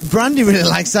 Brandy really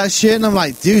likes that shit, and I'm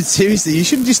like, dude, seriously, you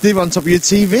shouldn't just leave it on top of your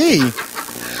TV.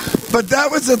 But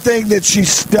that was the thing that she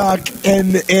stuck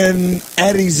in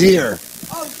Eddie's ear.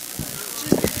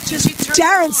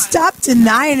 Darren, stop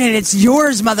denying it. It's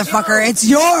yours, motherfucker. It's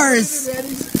yours.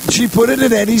 She put it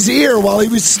in Eddie's ear while he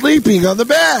was sleeping on the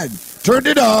bed. Turned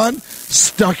it on,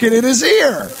 stuck it in his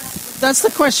ear. That's the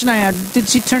question I had. Did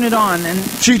she turn it on? And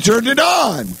she turned it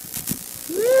on.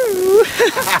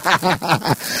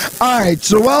 All right,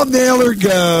 so while Naylor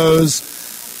goes,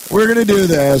 we're going to do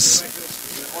this.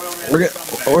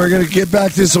 We're going to get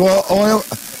back to this oil.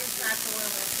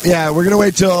 Yeah, we're going to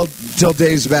wait till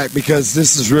Dave's back because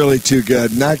this is really too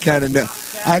good. And I kind of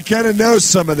know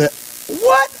some of the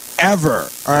whatever.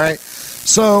 All right.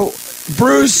 So,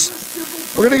 Bruce,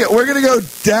 we're gonna go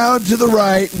down to the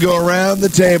right and go around the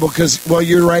table because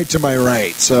you're right to my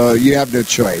right, so you have no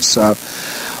choice. So,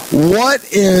 what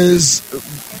is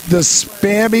the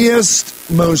spammiest,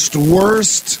 most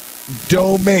worst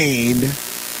domain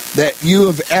that you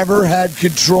have ever had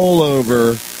control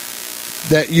over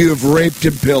that you have raped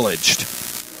and pillaged?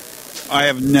 I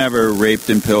have never raped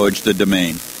and pillaged a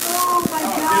domain. Oh my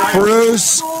God.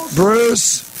 Bruce.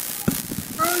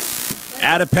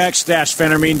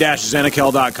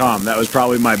 Adipex-phentermine-zenekel.com. That was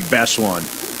probably my best one.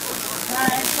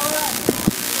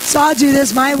 So I'll do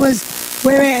this. Mine was,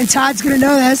 wait, and Todd's going to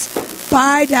know this.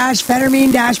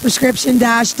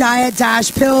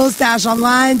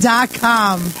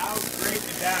 Buy-phentermine-prescription-diet-pills-online.com. How great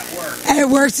did that work? And it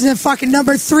works as a fucking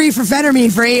number 3 for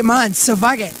phentermine for 8 months, so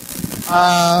fuck it.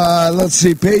 Let's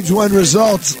see. Page 1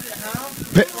 results.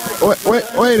 Wait,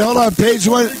 hold on. Page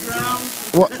 1.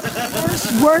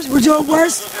 Worst? We're doing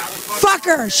worst?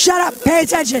 Fucker! Shut up. Pay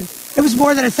attention. It was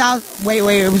more than $1,000.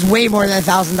 Wait. It was way more than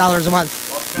 $1,000 a month.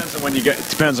 Well, it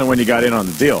depends on when you got in on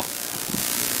the deal.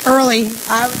 Early.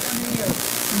 I was under you.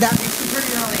 That makes it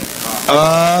pretty early.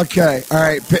 Okay. All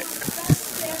right.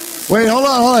 Wait. Hold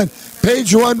on.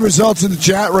 Page 1 results in the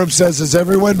chat room says, "Does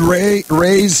everyone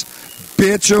raise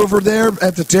bitch over there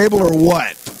at the table or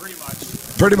what?"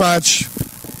 Pretty much.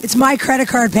 It's my credit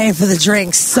card paying for the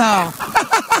drinks, so.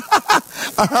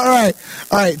 All right.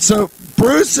 So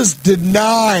Bruce is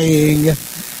denying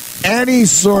any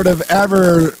sort of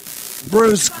ever.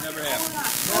 Bruce.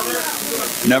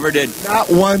 Never did. Not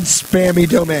one spammy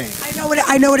domain.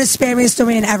 I know what his spammiest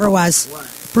domain ever was.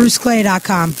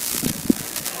 BruceClay.com.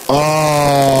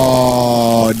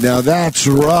 Oh, now that's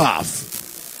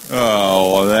rough.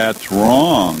 Oh, well, that's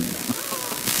wrong.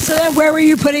 So then where were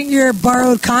you putting your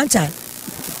borrowed content?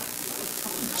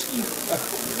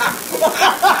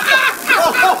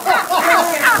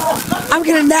 I'm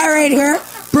going to narrate here.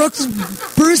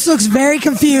 Bruce looks very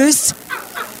confused.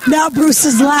 Now Bruce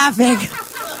is laughing.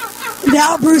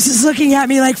 Now Bruce is looking at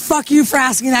me like, fuck you for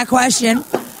asking that question.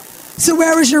 So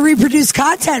where was your reproduced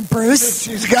content, Bruce?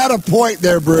 She's got a point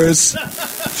there, Bruce.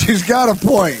 She's got a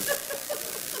point.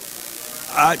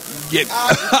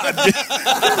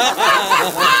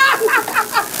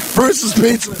 Bruce's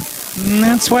pizza.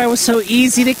 That's why it was so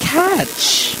easy to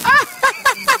catch.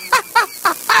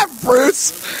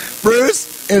 Bruce,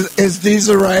 is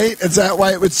Deezer right? Is that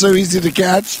why it was so easy to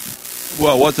catch?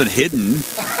 Well, was it hidden?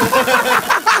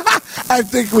 I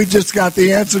think we just got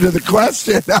the answer to the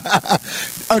question.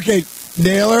 Okay,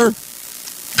 Naylor,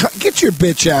 get your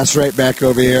bitch ass right back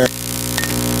over here.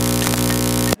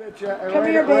 Come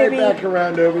here, baby. Right back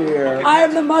around over here. I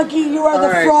am the monkey. You are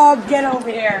the frog. Get over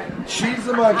here. She's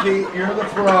the monkey. You're the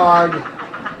frog.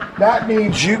 That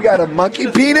means you got a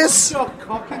monkey penis? Oh,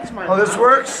 this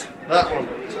works? That one.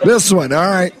 This one. All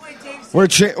right. We're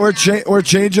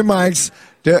changing mics.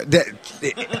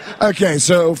 Okay,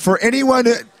 so for anyone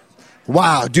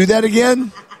wow, do that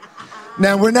again?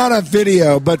 Now, we're not on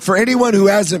video, but for anyone who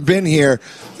hasn't been here,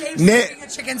 a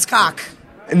chicken's cock.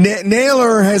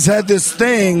 Naylor has had this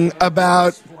thing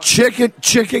about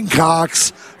chicken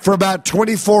cocks for about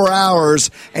 24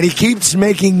 hours, and he keeps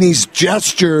making these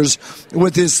gestures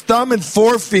with his thumb and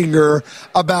forefinger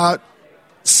about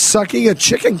sucking a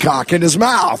chicken cock in his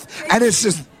mouth. And it's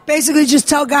just... Basically, just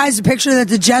tell guys to picture that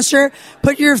the gesture,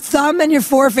 put your thumb and your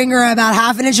forefinger about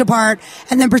half an inch apart,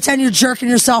 and then pretend you're jerking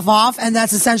yourself off, and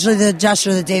that's essentially the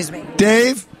gesture that Dave's making.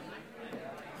 Dave?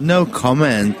 No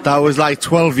comment. That was like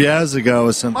 12 years ago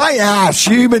or something. My ass.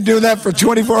 You've been doing that for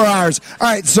 24 hours. All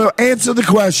right, so answer the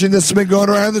question that's been going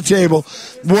around the table.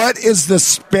 What is the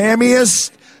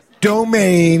spammiest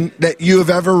domain that you have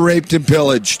ever raped and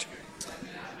pillaged?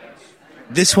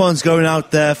 This one's going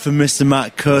out there for Mr.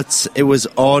 Matt Cutts. It was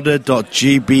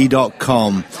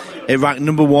order.gb.com. It ranked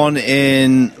number 1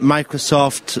 in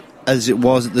Microsoft, as it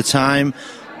was at the time,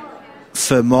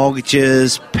 for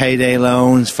mortgages, payday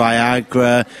loans,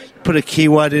 Viagra. Put a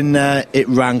keyword in there, it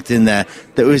ranked in there.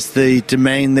 That was the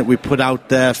domain that we put out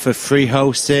there for free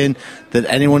hosting, that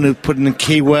anyone who put in a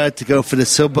keyword to go for the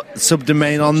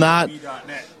subdomain on that.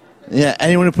 Yeah,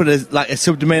 anyone who put a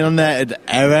subdomain on there had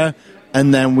error.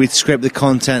 and then we'd scrape the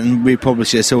content and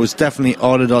republish it. So it was definitely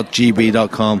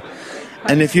order.gb.com.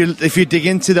 And if you dig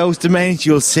into those domains,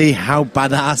 you'll see how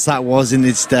badass that was in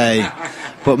its day.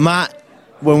 But Matt,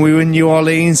 when we were in New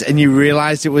Orleans and you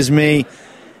realized it was me,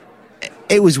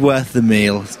 it was worth the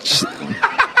meal.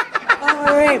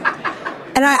 All right.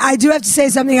 And I do have to say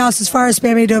something else as far as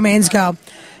spammy domains go.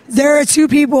 There are two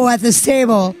people at this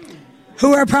table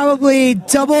who are probably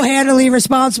double-handedly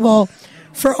responsible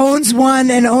for owns1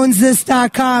 and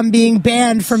ownsthis.com being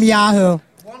banned from Yahoo.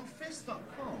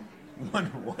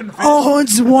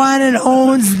 Owns1 and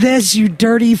owns this, you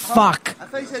dirty fuck. I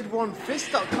thought you said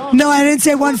onefist.com. No, I didn't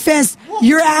say one fist.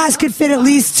 Your ass could fit at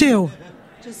least two.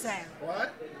 Just saying.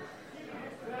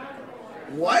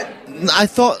 What? I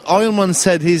thought Oilman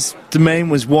said his domain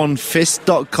was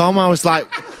onefist.com. I was like,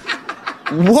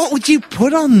 what would you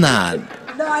put on that?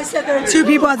 No, I said there are two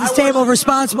people at this table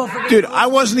responsible for... Dude, I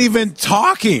wasn't even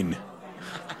talking.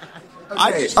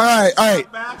 Okay. All right.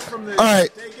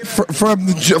 From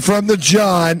the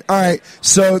John. All right.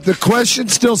 So the question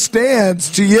still stands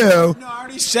to you. No, I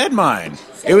already said mine.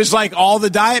 It was like all the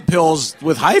diet pills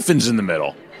with hyphens in the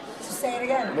middle. Just say it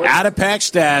again.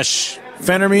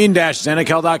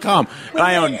 Adipex-Phenermine-Zenecal.com.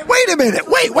 I own. Wait a minute.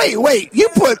 Wait. You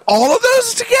put all of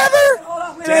those together?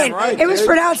 Damn right. It was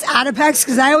pronounced Adipex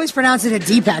because I always pronounce it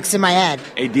Adipex in my head.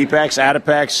 Adipex,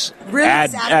 Adipex, Really?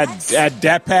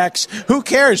 Adepex. Who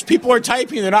cares? People are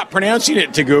typing; they're not pronouncing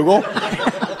it to Google.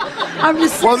 I'm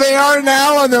just. Well, they are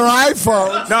now on their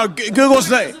iPhone. No, Google's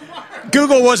not.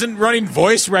 Google wasn't running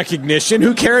voice recognition.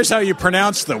 Who cares how you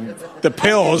pronounce the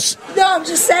pills? No, I'm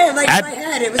just saying. Like in my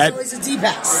head, it was always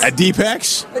Adipex.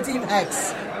 Adipex?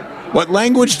 Adipex. What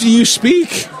language do you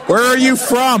speak? Where are you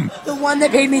from? The one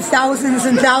that paid me thousands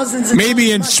and thousands.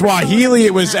 Maybe in Swahili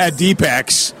it was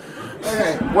Adipex.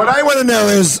 Okay. What I want to know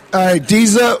is, all right,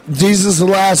 Deeza's the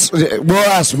last. We'll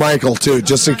ask Michael too,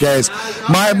 just in case.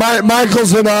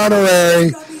 Michael's an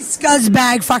honorary.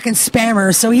 Scuzzbag fucking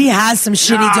spammer, so he has some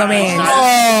shitty domains.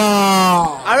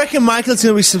 Oh. I reckon Michael's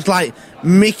going to be some like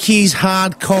Mickey's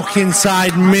Hard Cock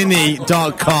Inside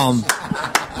Mini.com.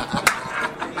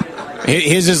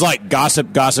 His is like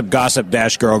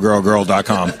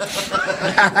gossip-girl-girl.com.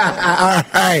 All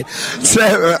right.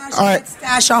 So, all right.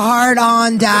 Dash a hard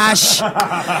on dash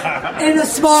in a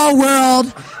small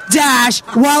world dash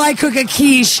while I cook a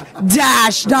quiche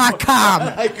dash.com.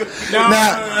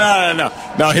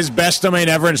 No. His best domain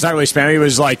ever, and it's not really spammy,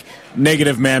 was like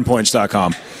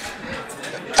negativemanpoints.com.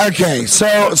 Okay,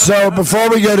 so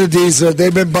before we go to Deeza,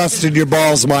 they've been busting your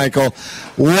balls, Michael.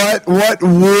 What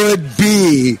would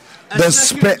be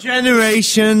the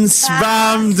generation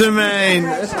spam domain?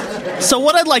 So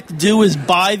what I'd like to do is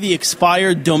buy the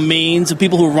expired domains of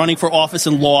people who are running for office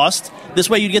and lost. This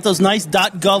way you'd get those nice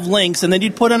 .gov links, and then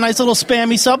you'd put a nice little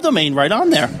spammy subdomain right on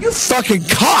there. You fucking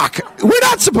cock! We're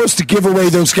not supposed to give away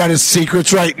those kind of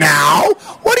secrets right now.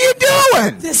 What are you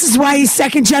doing? This is why he's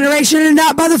second generation and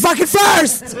not motherfucking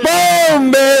first.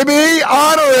 Boom, baby!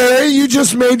 Honorary, you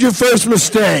just made your first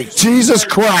mistake. Jesus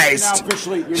Christ!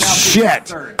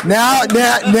 Shit!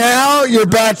 Now you're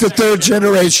back to third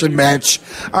generation, Mitch.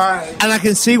 All right. And I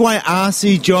can see why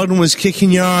R.C. Jordan was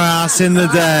kicking your ass in the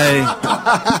day.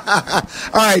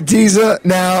 All right, Deeza,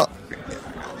 now,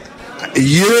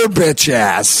 your bitch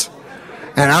ass,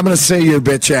 and I'm going to say your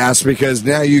bitch ass because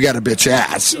now you got a bitch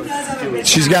ass.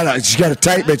 She's got a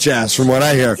tight bitch ass from what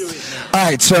I hear. All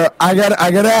right, so I got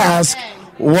to ask,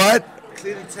 what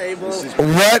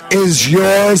is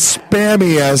your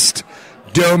spammiest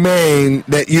domain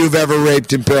that you've ever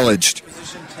raped and pillaged?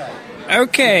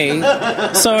 Okay,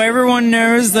 so everyone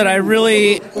knows that I've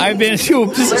been to a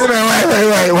position.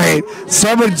 Wait.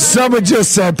 Someone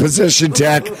just said Position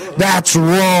Tech. That's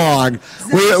wrong.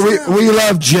 We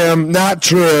love Jim. Not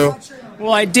true.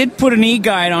 Well, I did put an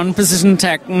e-guide on Position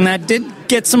Tech, and that did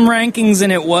get some rankings,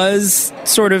 and it was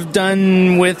sort of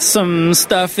done with some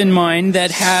stuff in mind that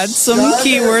had some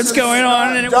keywords going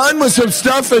on. And done with some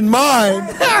stuff in mind.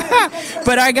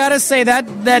 But I gotta say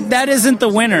that isn't the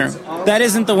winner. That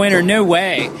isn't the winner. No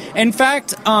way. In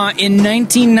fact, in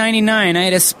 1999, I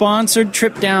had a sponsored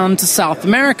trip down to South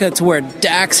America to where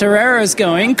Dax Herrera is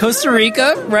going, Costa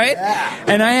Rica, right?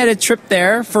 And I had a trip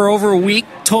there for over a week,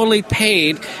 totally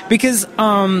paid, because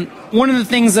one of the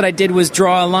things that I did was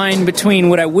draw a line between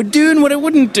what I would do and what I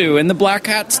wouldn't do. And the black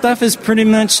hat stuff is pretty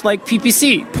much like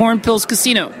PPC, Porn Pills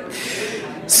Casino.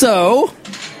 So,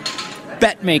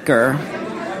 BetMaker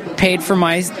paid for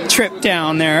my trip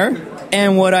down there.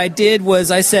 And what I did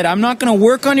was I said, I'm not going to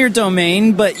work on your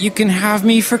domain, but you can have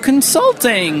me for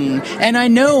consulting. And I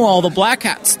know all the Black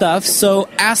Hat stuff, so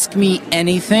ask me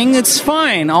anything. It's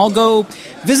fine. I'll go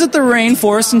visit the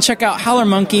rainforest and check out howler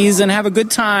monkeys and have a good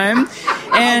time.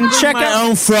 And check my out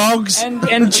own frogs.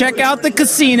 And check out the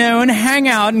casino and hang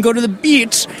out and go to the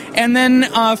beach. And then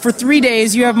for 3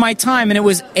 days, you have my time. And it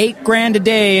was $8,000 a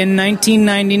day in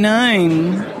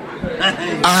 1999. All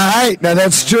right, now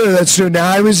that's true. That's true.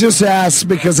 Now I was just asked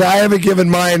because I haven't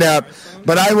given mine up,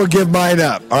 but I will give mine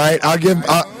up. All right, I'll give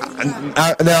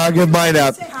mine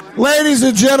up. Ladies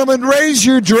and gentlemen, raise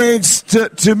your drinks to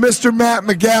Mr. Matt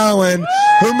McGowan,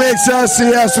 who makes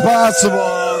SES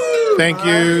possible. Thank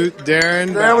you,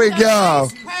 Darren. There we go.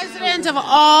 President of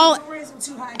all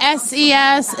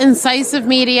SES Incisive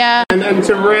Media. And then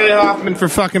to Ray Hoffman for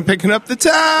fucking picking up the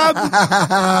tab.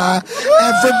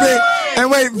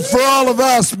 and for all of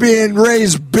us being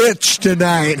Ray's bitch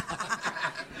tonight.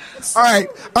 All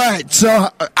right. So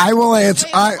I will answer.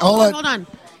 Hold on.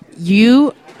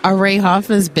 You are Ray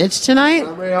Hoffman's bitch tonight?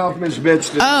 I'm Ray Hoffman's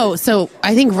bitch tonight. Oh, so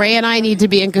I think Ray and I need to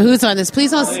be in cahoots on this. Please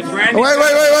don't.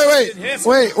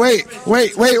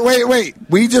 Wait.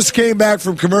 We just came back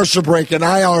from commercial break, and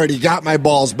I already got my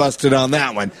balls busted on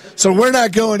that one. So we're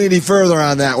not going any further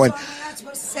on that one.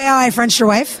 Say how I Frenched your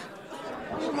wife.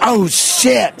 Oh,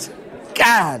 shit.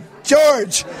 God.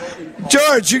 George,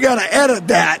 you got to edit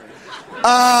that.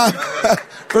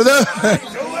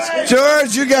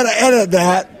 George, you got to edit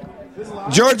that.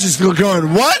 George is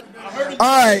going, what?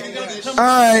 All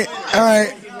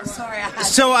right.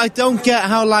 So I don't get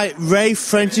how, like, Ray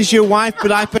Frenches your wife,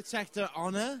 but I protect her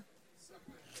honor?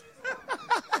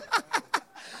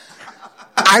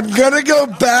 I'm going to go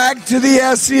back to the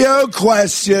SEO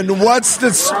question. What's the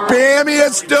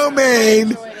spammiest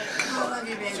domain?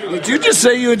 Did you just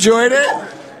say you enjoyed it?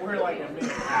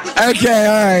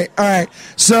 Okay, all right.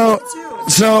 So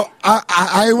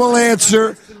I will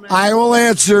answer.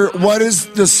 What is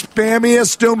the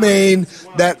spammiest domain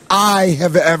that I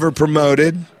have ever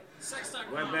promoted?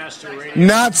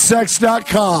 Not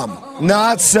sex.com.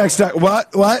 Not sex.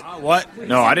 What? What?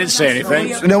 No, I didn't say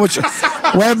anything. No,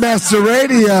 Webmaster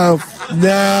Radio.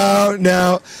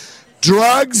 No.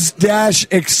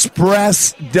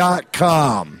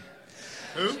 Drugs-express.com.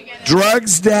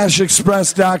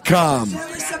 Drugs-express.com.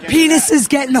 Penis is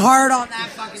getting hard on that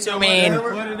fucking domain.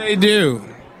 What did they do?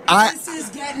 Penis is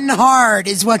getting hard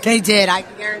is what they did. I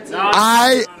can guarantee.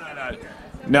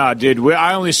 No, dude.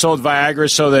 I only sold Viagra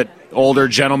so that older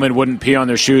gentlemen wouldn't pee on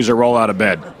their shoes or roll out of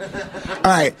bed. All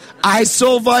right. I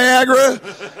sold Viagra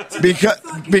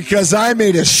because I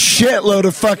made a shitload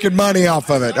of fucking money off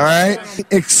of it, all right?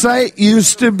 Excite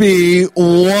used to be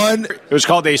one... It was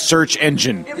called a search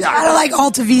engine. Kind of like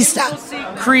Alta Vista.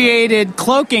 Created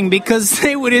cloaking because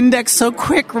they would index so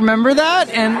quick. Remember that?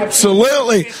 And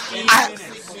absolutely.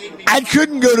 I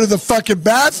couldn't go to the fucking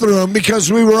bathroom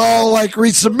because we were all like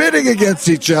resubmitting against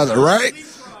each other, right?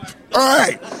 All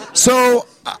right. So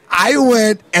I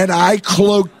went and I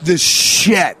cloaked the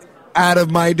shit out of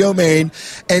my domain,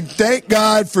 and thank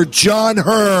God for John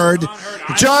Hurd.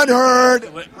 John Hurd.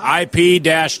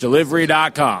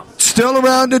 IP-delivery.com. Still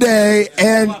around today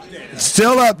and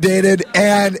still updated.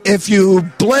 And if you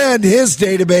blend his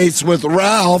database with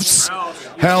Ralph's,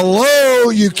 hello,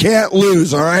 you can't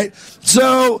lose, all right?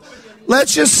 So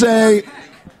let's just say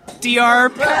DR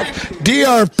Peck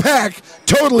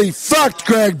totally fucked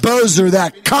Greg Bozer,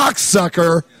 that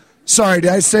cocksucker. Sorry,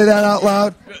 did I say that out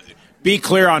loud? Be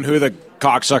clear on who the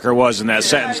cocksucker was in that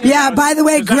sentence. Yeah, by the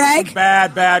way, Greg.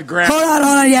 Bad Greg. Hold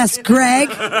on. Yes, Greg,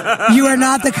 you are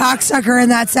not the cocksucker in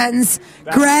that sentence.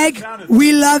 Greg,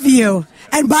 we love you.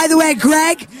 And by the way,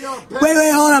 Greg,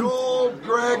 wait, hold on. Old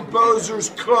Greg Bozer's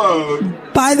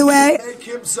code. By the way, make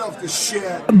himself the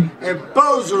shit, and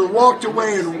Bozer walked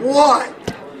away and won.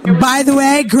 By the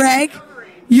way, Greg,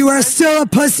 you are still a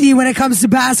pussy when it comes to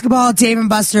basketball at Dave &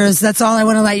 Buster's. That's all I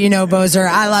want to let you know, Bozer.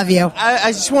 I love you.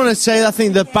 I just want to say I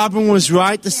think that Babin was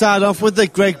right to start off with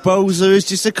that Greg Bozer is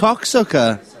just a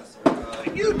cocksucker.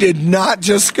 You did not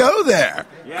just go there.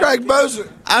 Greg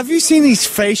Bozer. Have you seen his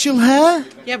facial hair?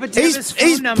 Yeah, but his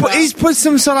phone number. He's put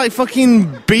some sort of like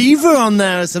fucking beaver on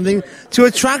there or something to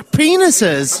attract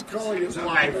penises.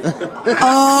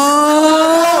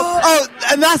 Oh,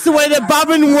 and that's the way that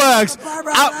Babin works.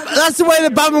 That's the way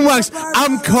that Babin works.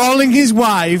 I'm calling his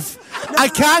wife. I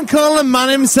can't call the man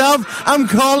himself. I'm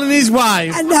calling his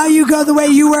wife. And now you go the way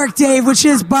you work, Dave, which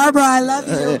is Barbara, I love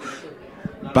you.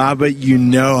 Barbara, you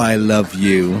know I love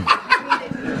you.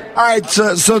 All right,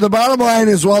 so the bottom line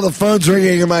is, while the phone's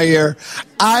ringing in my ear,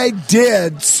 I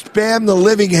did spam the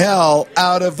living hell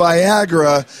out of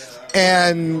Viagra,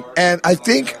 and I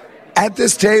think at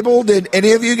this table, did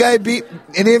any of you guys beat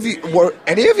any of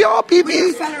y'all beat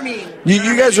me?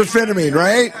 You guys were phentermine,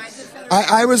 right?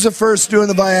 I was the first doing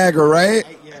the Viagra, right?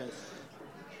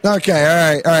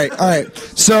 Okay, all right.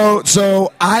 So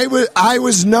I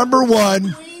was number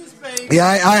one.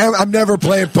 Yeah, I'm never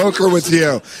playing poker with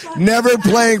you. Never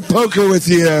playing poker with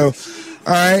you.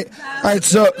 All right.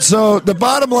 So the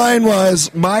bottom line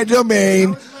was my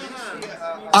domain.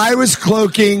 I was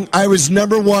cloaking. I was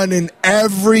number one in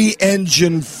every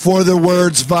engine for the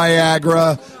words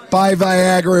Viagra, by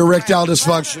Viagra, erectile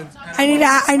dysfunction. I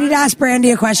need to ask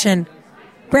Brandy a question.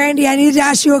 Brandy, I need to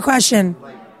ask you a question.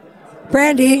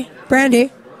 Brandy,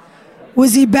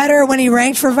 was he better when he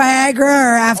ranked for Viagra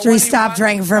or after he stopped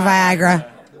ranking for Viagra?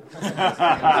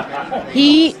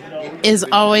 He is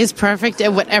always perfect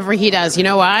at whatever he does. You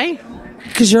know why?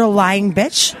 Because you're a lying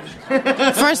bitch.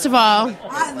 First of all,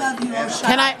 I love you.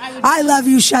 I love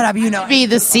you. Shut up. You know. Be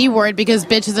the C word because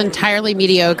bitch is entirely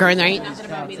mediocre, and there ain't nothing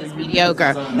about me that's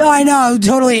mediocre. No, I know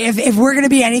totally. If we're gonna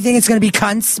be anything, it's gonna be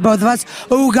cunts, both of us.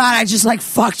 Oh God, I just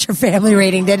fucked your family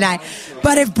rating, didn't I?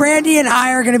 But if Brandy and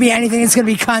I are gonna be anything, it's gonna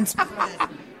be cunts.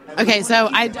 Okay, so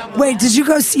wait. Did you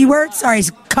go C word? Sorry,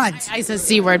 cunts. I said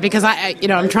C word because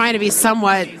I'm trying to be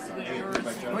somewhat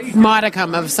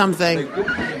modicum of something.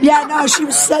 Yeah, no,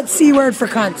 she said C word for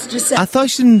cunts. Just say. I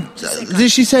thought she didn't.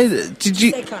 Did she say? Did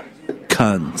you? Say cunt.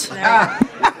 Cunt.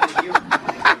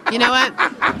 You know what?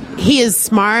 He is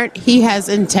smart. He has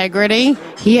integrity.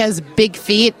 He has big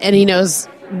feet, and he knows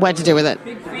what to do with it.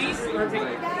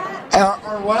 Or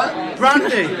what?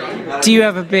 Brandy. Do you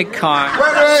have a big cock?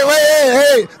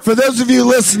 Wait. For those of you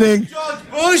listening.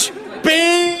 Bush.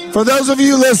 Bing. For those of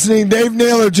you listening, Dave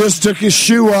Naylor just took his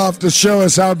shoe off to show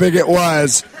us how big it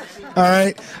was. All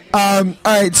right. All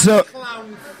right. So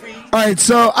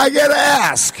I gotta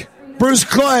ask, Bruce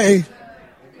Clay.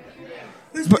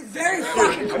 Who's been very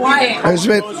fucking quiet.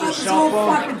 This whole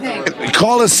fucking thing.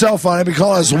 Call his cell phone. Maybe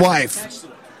call his wife.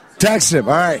 Text him.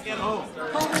 All right.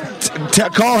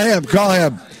 Call him.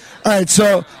 All right.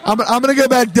 So I'm gonna go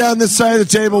back down this side of the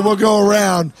table. We'll go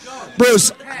around.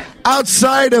 Bruce,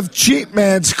 outside of Cheap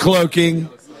Man's cloaking,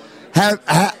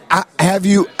 have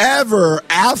you ever,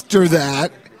 after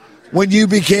that, when you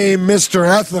became Mr.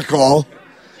 Ethical,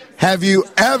 have you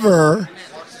ever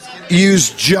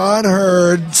used John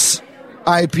Hurd's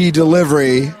IP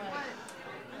delivery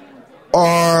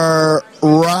or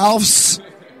Ralph's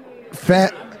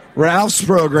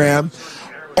program,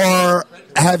 or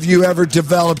have you ever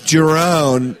developed your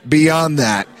own beyond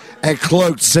that and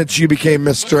cloaked since you became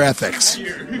Mr. Ethics?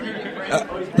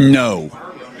 No.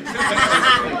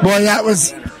 Boy, that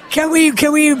was. Can we at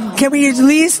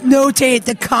least notate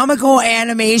the comical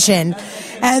animation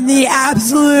and the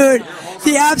absolute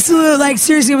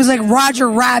seriously, it was like Roger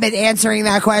Rabbit answering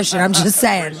that question. I'm just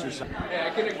saying.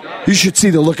 You should see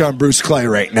the look on Bruce Clay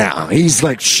right now. He's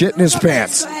shitting his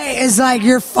pants. It's like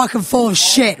you're fucking full of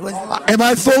shit. Am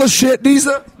I full of shit,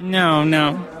 Deeza? No,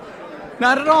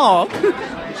 not at all.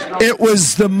 It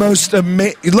was the most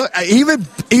amazing. Look, even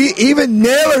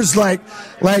Naylor's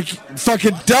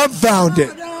fucking dumbfounded.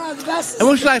 It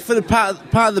was for the part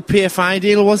of the PFI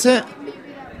deal, was it?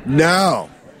 No.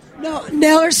 No,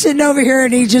 Naylor's sitting over here,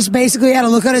 and he just basically had a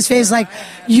look on his face like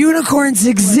unicorns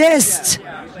exist.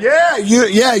 Yeah,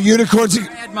 unicorns. I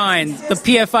had mine. The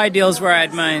PFI deals where I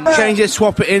had mine. Change it,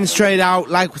 swap it in straight out,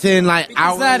 within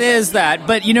hours. That is that.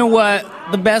 But you know what?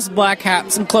 The best black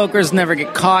hats and cloakers never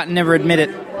get caught and never admit it.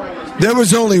 There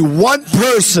was only one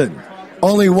person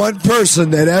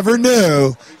that ever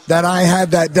knew that I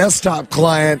had that desktop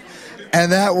client,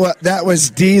 and that was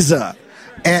Deeza.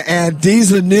 And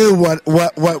Deeza knew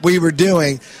what we were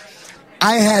doing.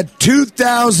 I had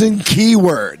 2,000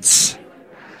 keywords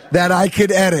that I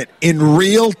could edit in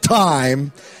real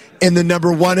time in the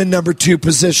number 1 and number 2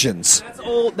 positions.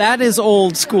 That is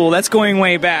old school. That's going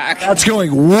way back. That's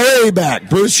going way back.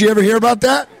 Bruce, you ever hear about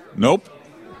that? Nope.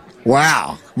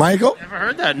 Wow. Michael? Never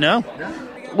heard that, no.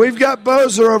 We've got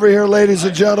Bozer over here, ladies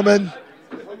and gentlemen.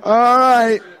 All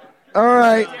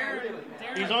right.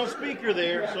 He's on speaker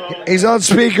there. So. He's on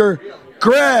speaker.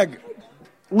 Greg,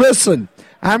 listen,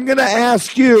 I'm going to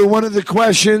ask you one of the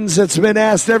questions that's been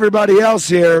asked everybody else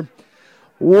here.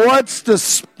 What's the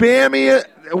spammiest?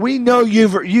 We know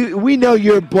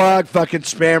you're a blog fucking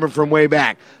spammer from way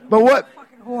back. But what?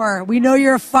 Whore. We know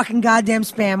you're a fucking goddamn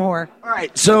spam whore. All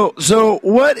right. So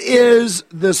what is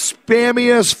the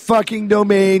spammiest fucking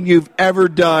domain you've ever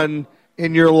done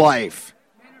in your life?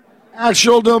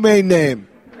 Actual domain name.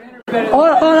 Hold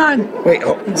on. Wait.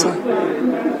 Well,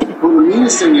 the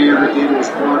meanest thing you ever did was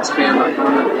blog spam on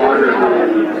Blogger.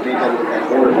 I think I looked at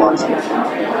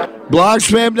Blogspam.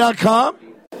 Blogspam.com?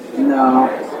 No.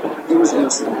 It was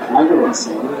insane. I go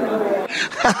insane.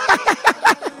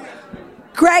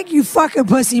 Greg, you fucking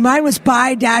pussy. Mine was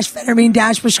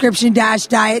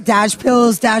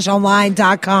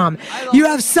buy-fetamine-prescription-diet-pills-online.com. You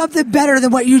have something better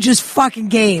than what you just fucking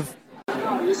gave.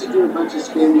 I used to do a bunch of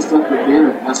spammy stuff with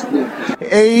Darren. That's me.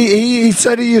 He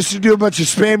said he used to do a bunch of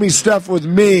spammy stuff with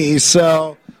me,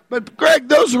 so... But, Greg,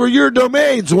 those were your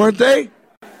domains, weren't they?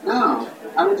 No,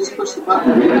 I would just push the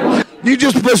button. You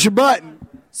just push a button.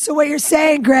 So what you're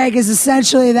saying, Greg, is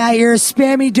essentially that your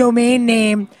spammy domain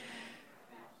name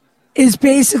is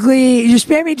basically... Your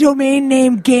spammy domain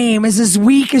name game is as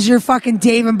weak as your fucking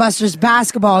Dave & Buster's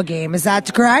basketball game. Is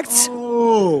that correct?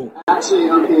 Oh. Actually,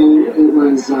 okay, it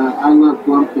was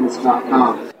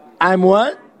iloveblumpkins.com. I'm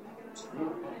what?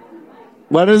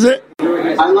 What is it?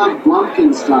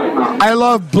 iloveblumpkins.com.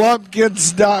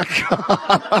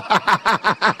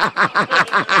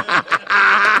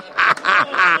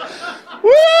 iloveblumpkins.com.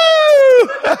 Woo!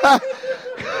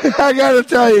 I gotta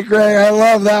tell you, Greg, I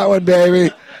love that one,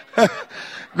 baby.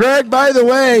 Greg, by the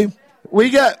way,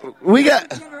 we've got the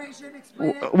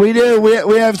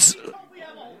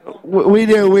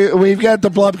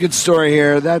Blumpkin story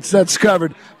here. That's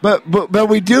covered. But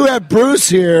we do have Bruce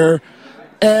here,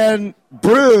 and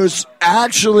Bruce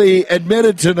actually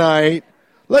admitted tonight.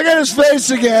 Look at his face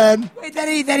again. Wait,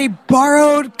 that he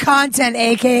borrowed content,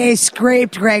 aka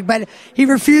scraped, Greg, but he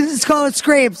refuses to call it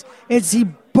scrapes. It's he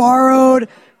borrowed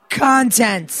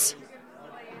content.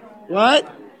 What?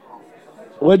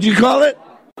 What'd you call it?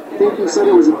 I think you said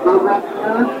it was a programming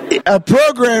error. A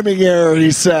programming error, he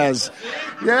says.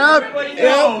 Yep.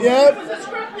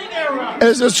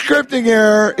 It's a scripting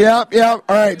error. Yep. All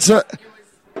right, so...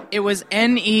 It was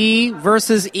NE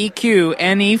versus EQ.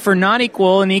 NE for not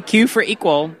equal and EQ for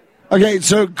equal. Okay,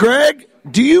 so Greg,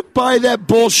 do you buy that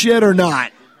bullshit or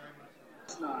not?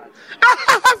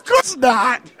 Of course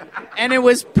not. And it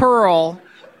was Pearl.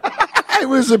 It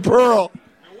was a Pearl.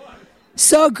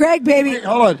 So, Greg, baby. Wait,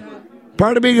 hold on.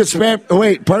 Part of being a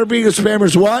spammer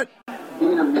is what?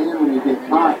 Being a man when you get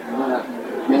caught.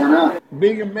 Man up.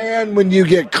 Being a man when you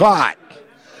get caught.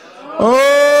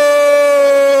 Oh!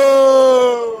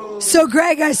 So,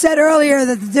 Greg, I said earlier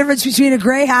that the difference between a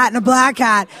gray hat and a black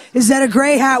hat is that a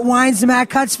gray hat whines to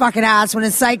Matt Cutts' fucking ass when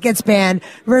his site gets banned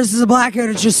versus a black hat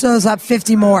that just shows up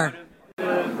 50 more.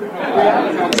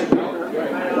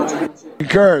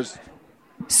 Concurs.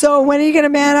 So when are you going to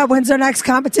man up? When's our next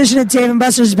competition at Dave &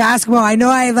 Buster's basketball? I know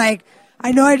I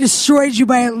destroyed you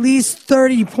by at least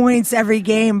 30 points every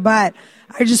game, but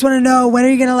I just want to know, when are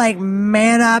you going to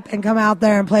man up and come out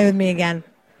there and play with me again?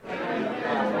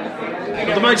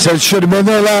 So should have been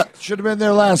there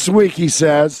last week, he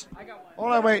says.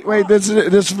 Hold on, wait. This is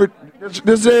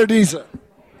Erdisa.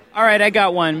 All right, I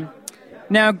got one.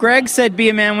 Now, Greg said be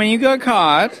a man when you got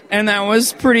caught, and that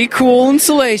was pretty cool and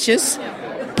salacious.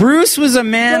 Bruce was a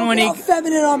man when he...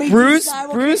 feminine on me. Bruce,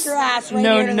 right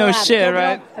no shit,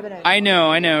 right? I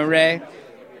know, Ray.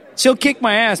 She'll kick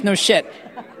my ass, no shit.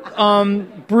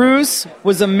 Bruce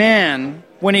was a man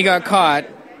when he got caught.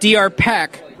 DR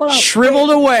Peck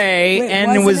shriveled away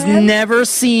and was never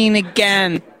seen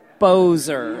again.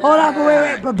 Bozer. Hold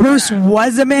on, but Bruce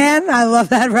was a man? I love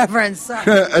that reference.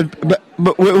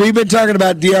 But we've been talking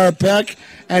about DR Peck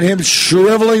and him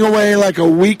shriveling away like a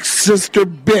weak sister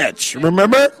bitch.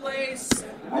 Remember?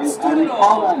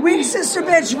 Weak sister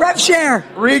bitch, rev share.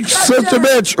 Weak sister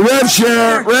bitch,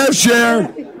 rev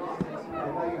share.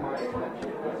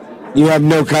 You have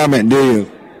no comment, do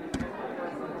you?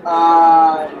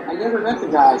 I never met the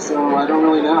guy, so I don't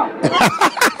really know.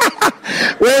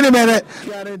 Wait a minute.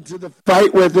 Got into the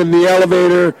fight with in the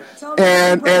elevator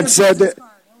and said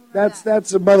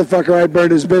that's a motherfucker. I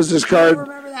burned his business card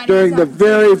during the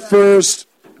very first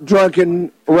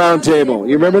drunken round table.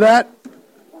 You remember that?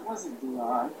 That wasn't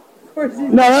DR.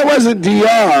 No, that wasn't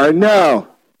DR. No,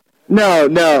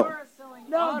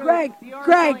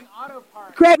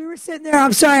 Greg, we were sitting there.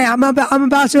 I'm sorry, I'm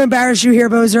about to embarrass you here,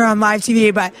 Bozer, on live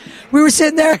TV, but we were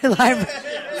sitting there live.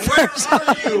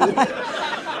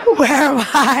 Where am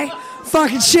I?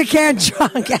 Fucking shit can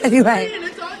drunk. Anyway,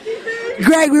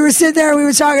 Greg, we were sitting there.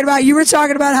 You were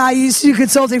talking about how you used to do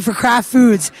consulting for Kraft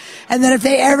Foods, and that if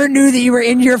they ever knew that you were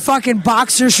in your fucking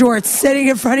boxer shorts, sitting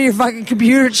in front of your fucking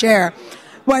computer chair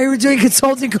while you were doing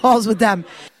consulting calls with them.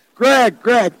 Greg,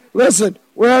 listen,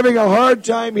 we're having a hard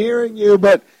time hearing you,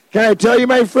 but can I tell you,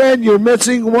 my friend, you're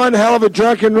missing one hell of a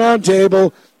drunken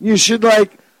roundtable. You should,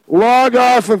 log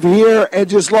off of here and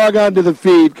just log on to the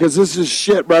feed, because this is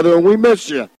shit, brother, and we miss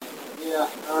you. Yeah,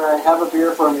 all right, have a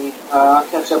beer for me. I'll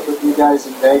catch up with you guys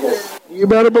in Vegas. You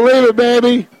better believe it,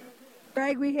 baby.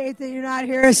 Greg, we hate that you're not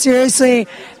here. Seriously,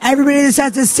 everybody that's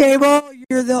at this table,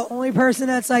 you're the only person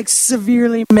that's like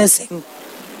severely missing.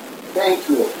 Thank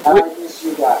you. I miss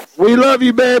you guys. We love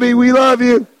you, baby. We love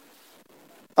you.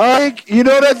 I think. You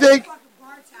know what I think?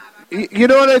 You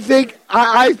know what I think?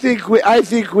 I think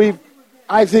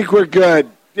we're good.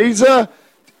 Lisa,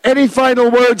 any final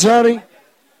words, honey?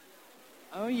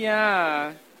 Oh,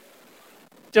 yeah.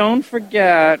 Don't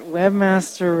forget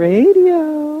Webmaster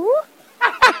Radio.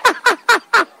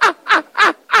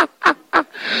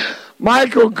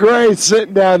 Michael Gray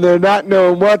sitting down there not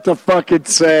knowing what to fucking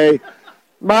say.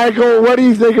 Michael, what do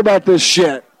you think about this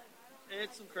shit?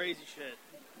 It's some crazy shit.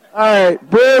 All right,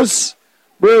 Bruce,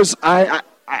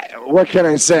 what can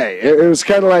I say? It was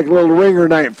kind of like a little ringer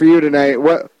night for you tonight.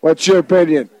 What's your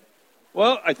opinion?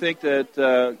 Well, I think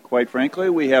that, quite frankly,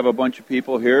 we have a bunch of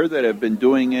people here that have been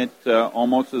doing it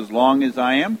almost as long as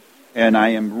I am, and I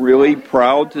am really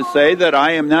proud to say that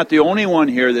I am not the only one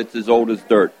here that's as old as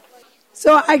dirt.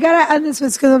 So I gotta end this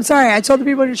with, because I'm sorry, I told the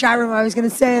people in the chat room I was gonna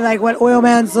say like what Oil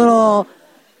Man's little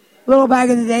back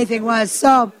in the day thing was.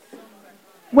 So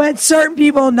when certain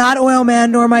people, not Oil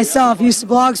Man nor myself, used to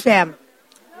blog spam,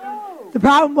 the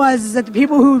problem was that the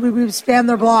people who would spam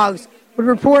their blogs would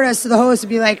report us to the host and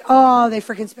be like, oh, they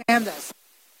freaking spammed us.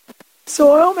 So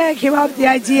Oil Man came up with the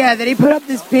idea that he put up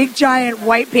this big giant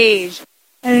white page,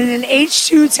 and in an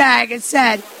H2 tag it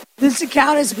said, this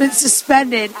account has been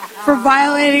suspended for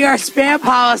violating our spam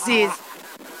policies.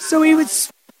 So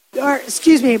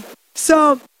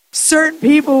so certain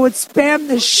people would spam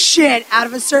the shit out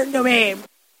of a certain domain.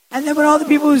 And then when all the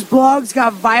people whose blogs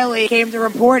got violated came to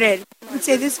report it, we would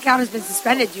say this account has been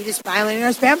suspended due to violating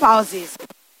our spam policies.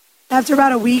 After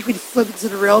about a week, we'd flip it to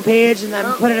the real page and then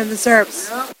put it in the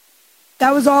SERPs.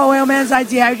 That was all Oil Man's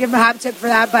idea. I would give him a hat tip for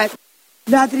that, but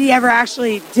not that he ever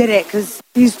actually did it, because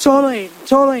he's totally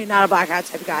not a black hat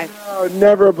type of guy. No,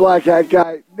 never a black hat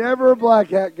guy. Never a black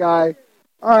hat guy.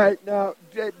 All right, now,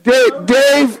 Dave.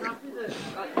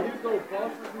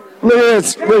 Look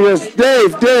at this.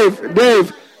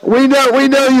 Dave. We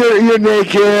know you're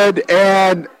naked,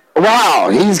 and wow,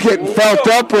 he's getting felt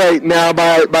up right now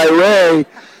by Ray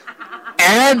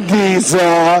and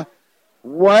Diesel.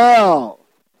 Well,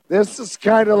 this is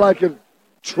kind of like a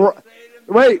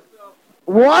wait.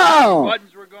 Wow.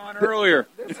 Buttons were gone earlier.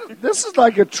 This is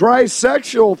like a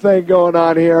trisexual thing going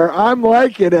on here. I'm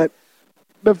liking it.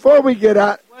 Before we get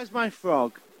out, where's my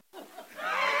frog?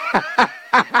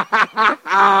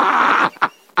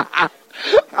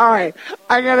 All right,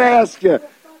 I gotta ask you,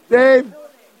 Dave.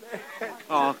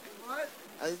 Cock.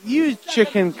 You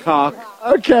chicken cock.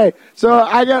 Okay, so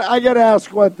I gotta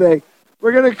ask one thing.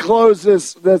 We're gonna close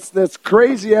this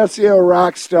crazy SEO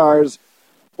rock stars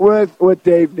with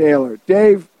Dave Naylor.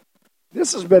 Dave,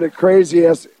 this has been a crazy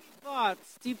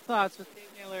Deep thoughts with Dave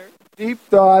Naylor. Deep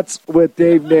thoughts with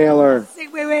Dave Naylor.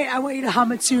 Wait, I want you to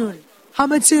hum a tune.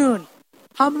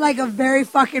 Hum like a very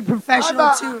fucking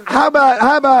professional tune. How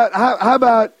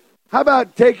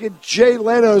about taking Jay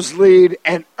Leno's lead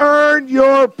and earn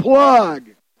your plug?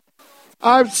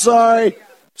 I'm sorry,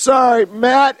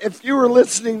 Matt, if you were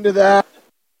listening to that.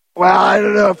 Well, I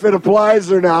don't know if it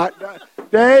applies or not.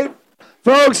 Dave,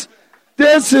 folks,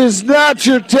 this is not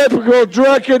your typical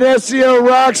drunken SEO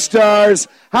rock stars.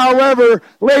 However,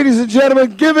 ladies and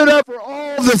gentlemen, give it up for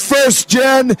all the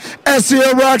first-gen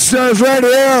SEO rock stars right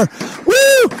here.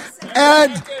 Woo!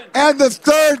 And the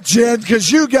third gen, because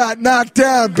you got knocked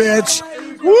down, bitch.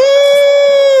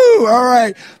 Woo! All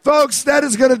right, folks, that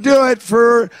is going to do it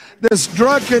for this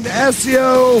drunken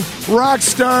SEO rock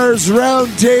stars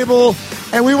roundtable.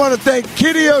 And we want to thank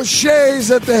Kitty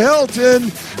O'Shea's at the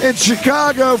Hilton in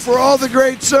Chicago for all the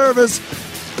great service.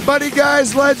 Buddy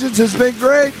Guys Legends has been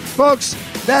great. Folks,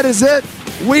 that is it.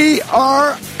 We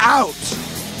are out.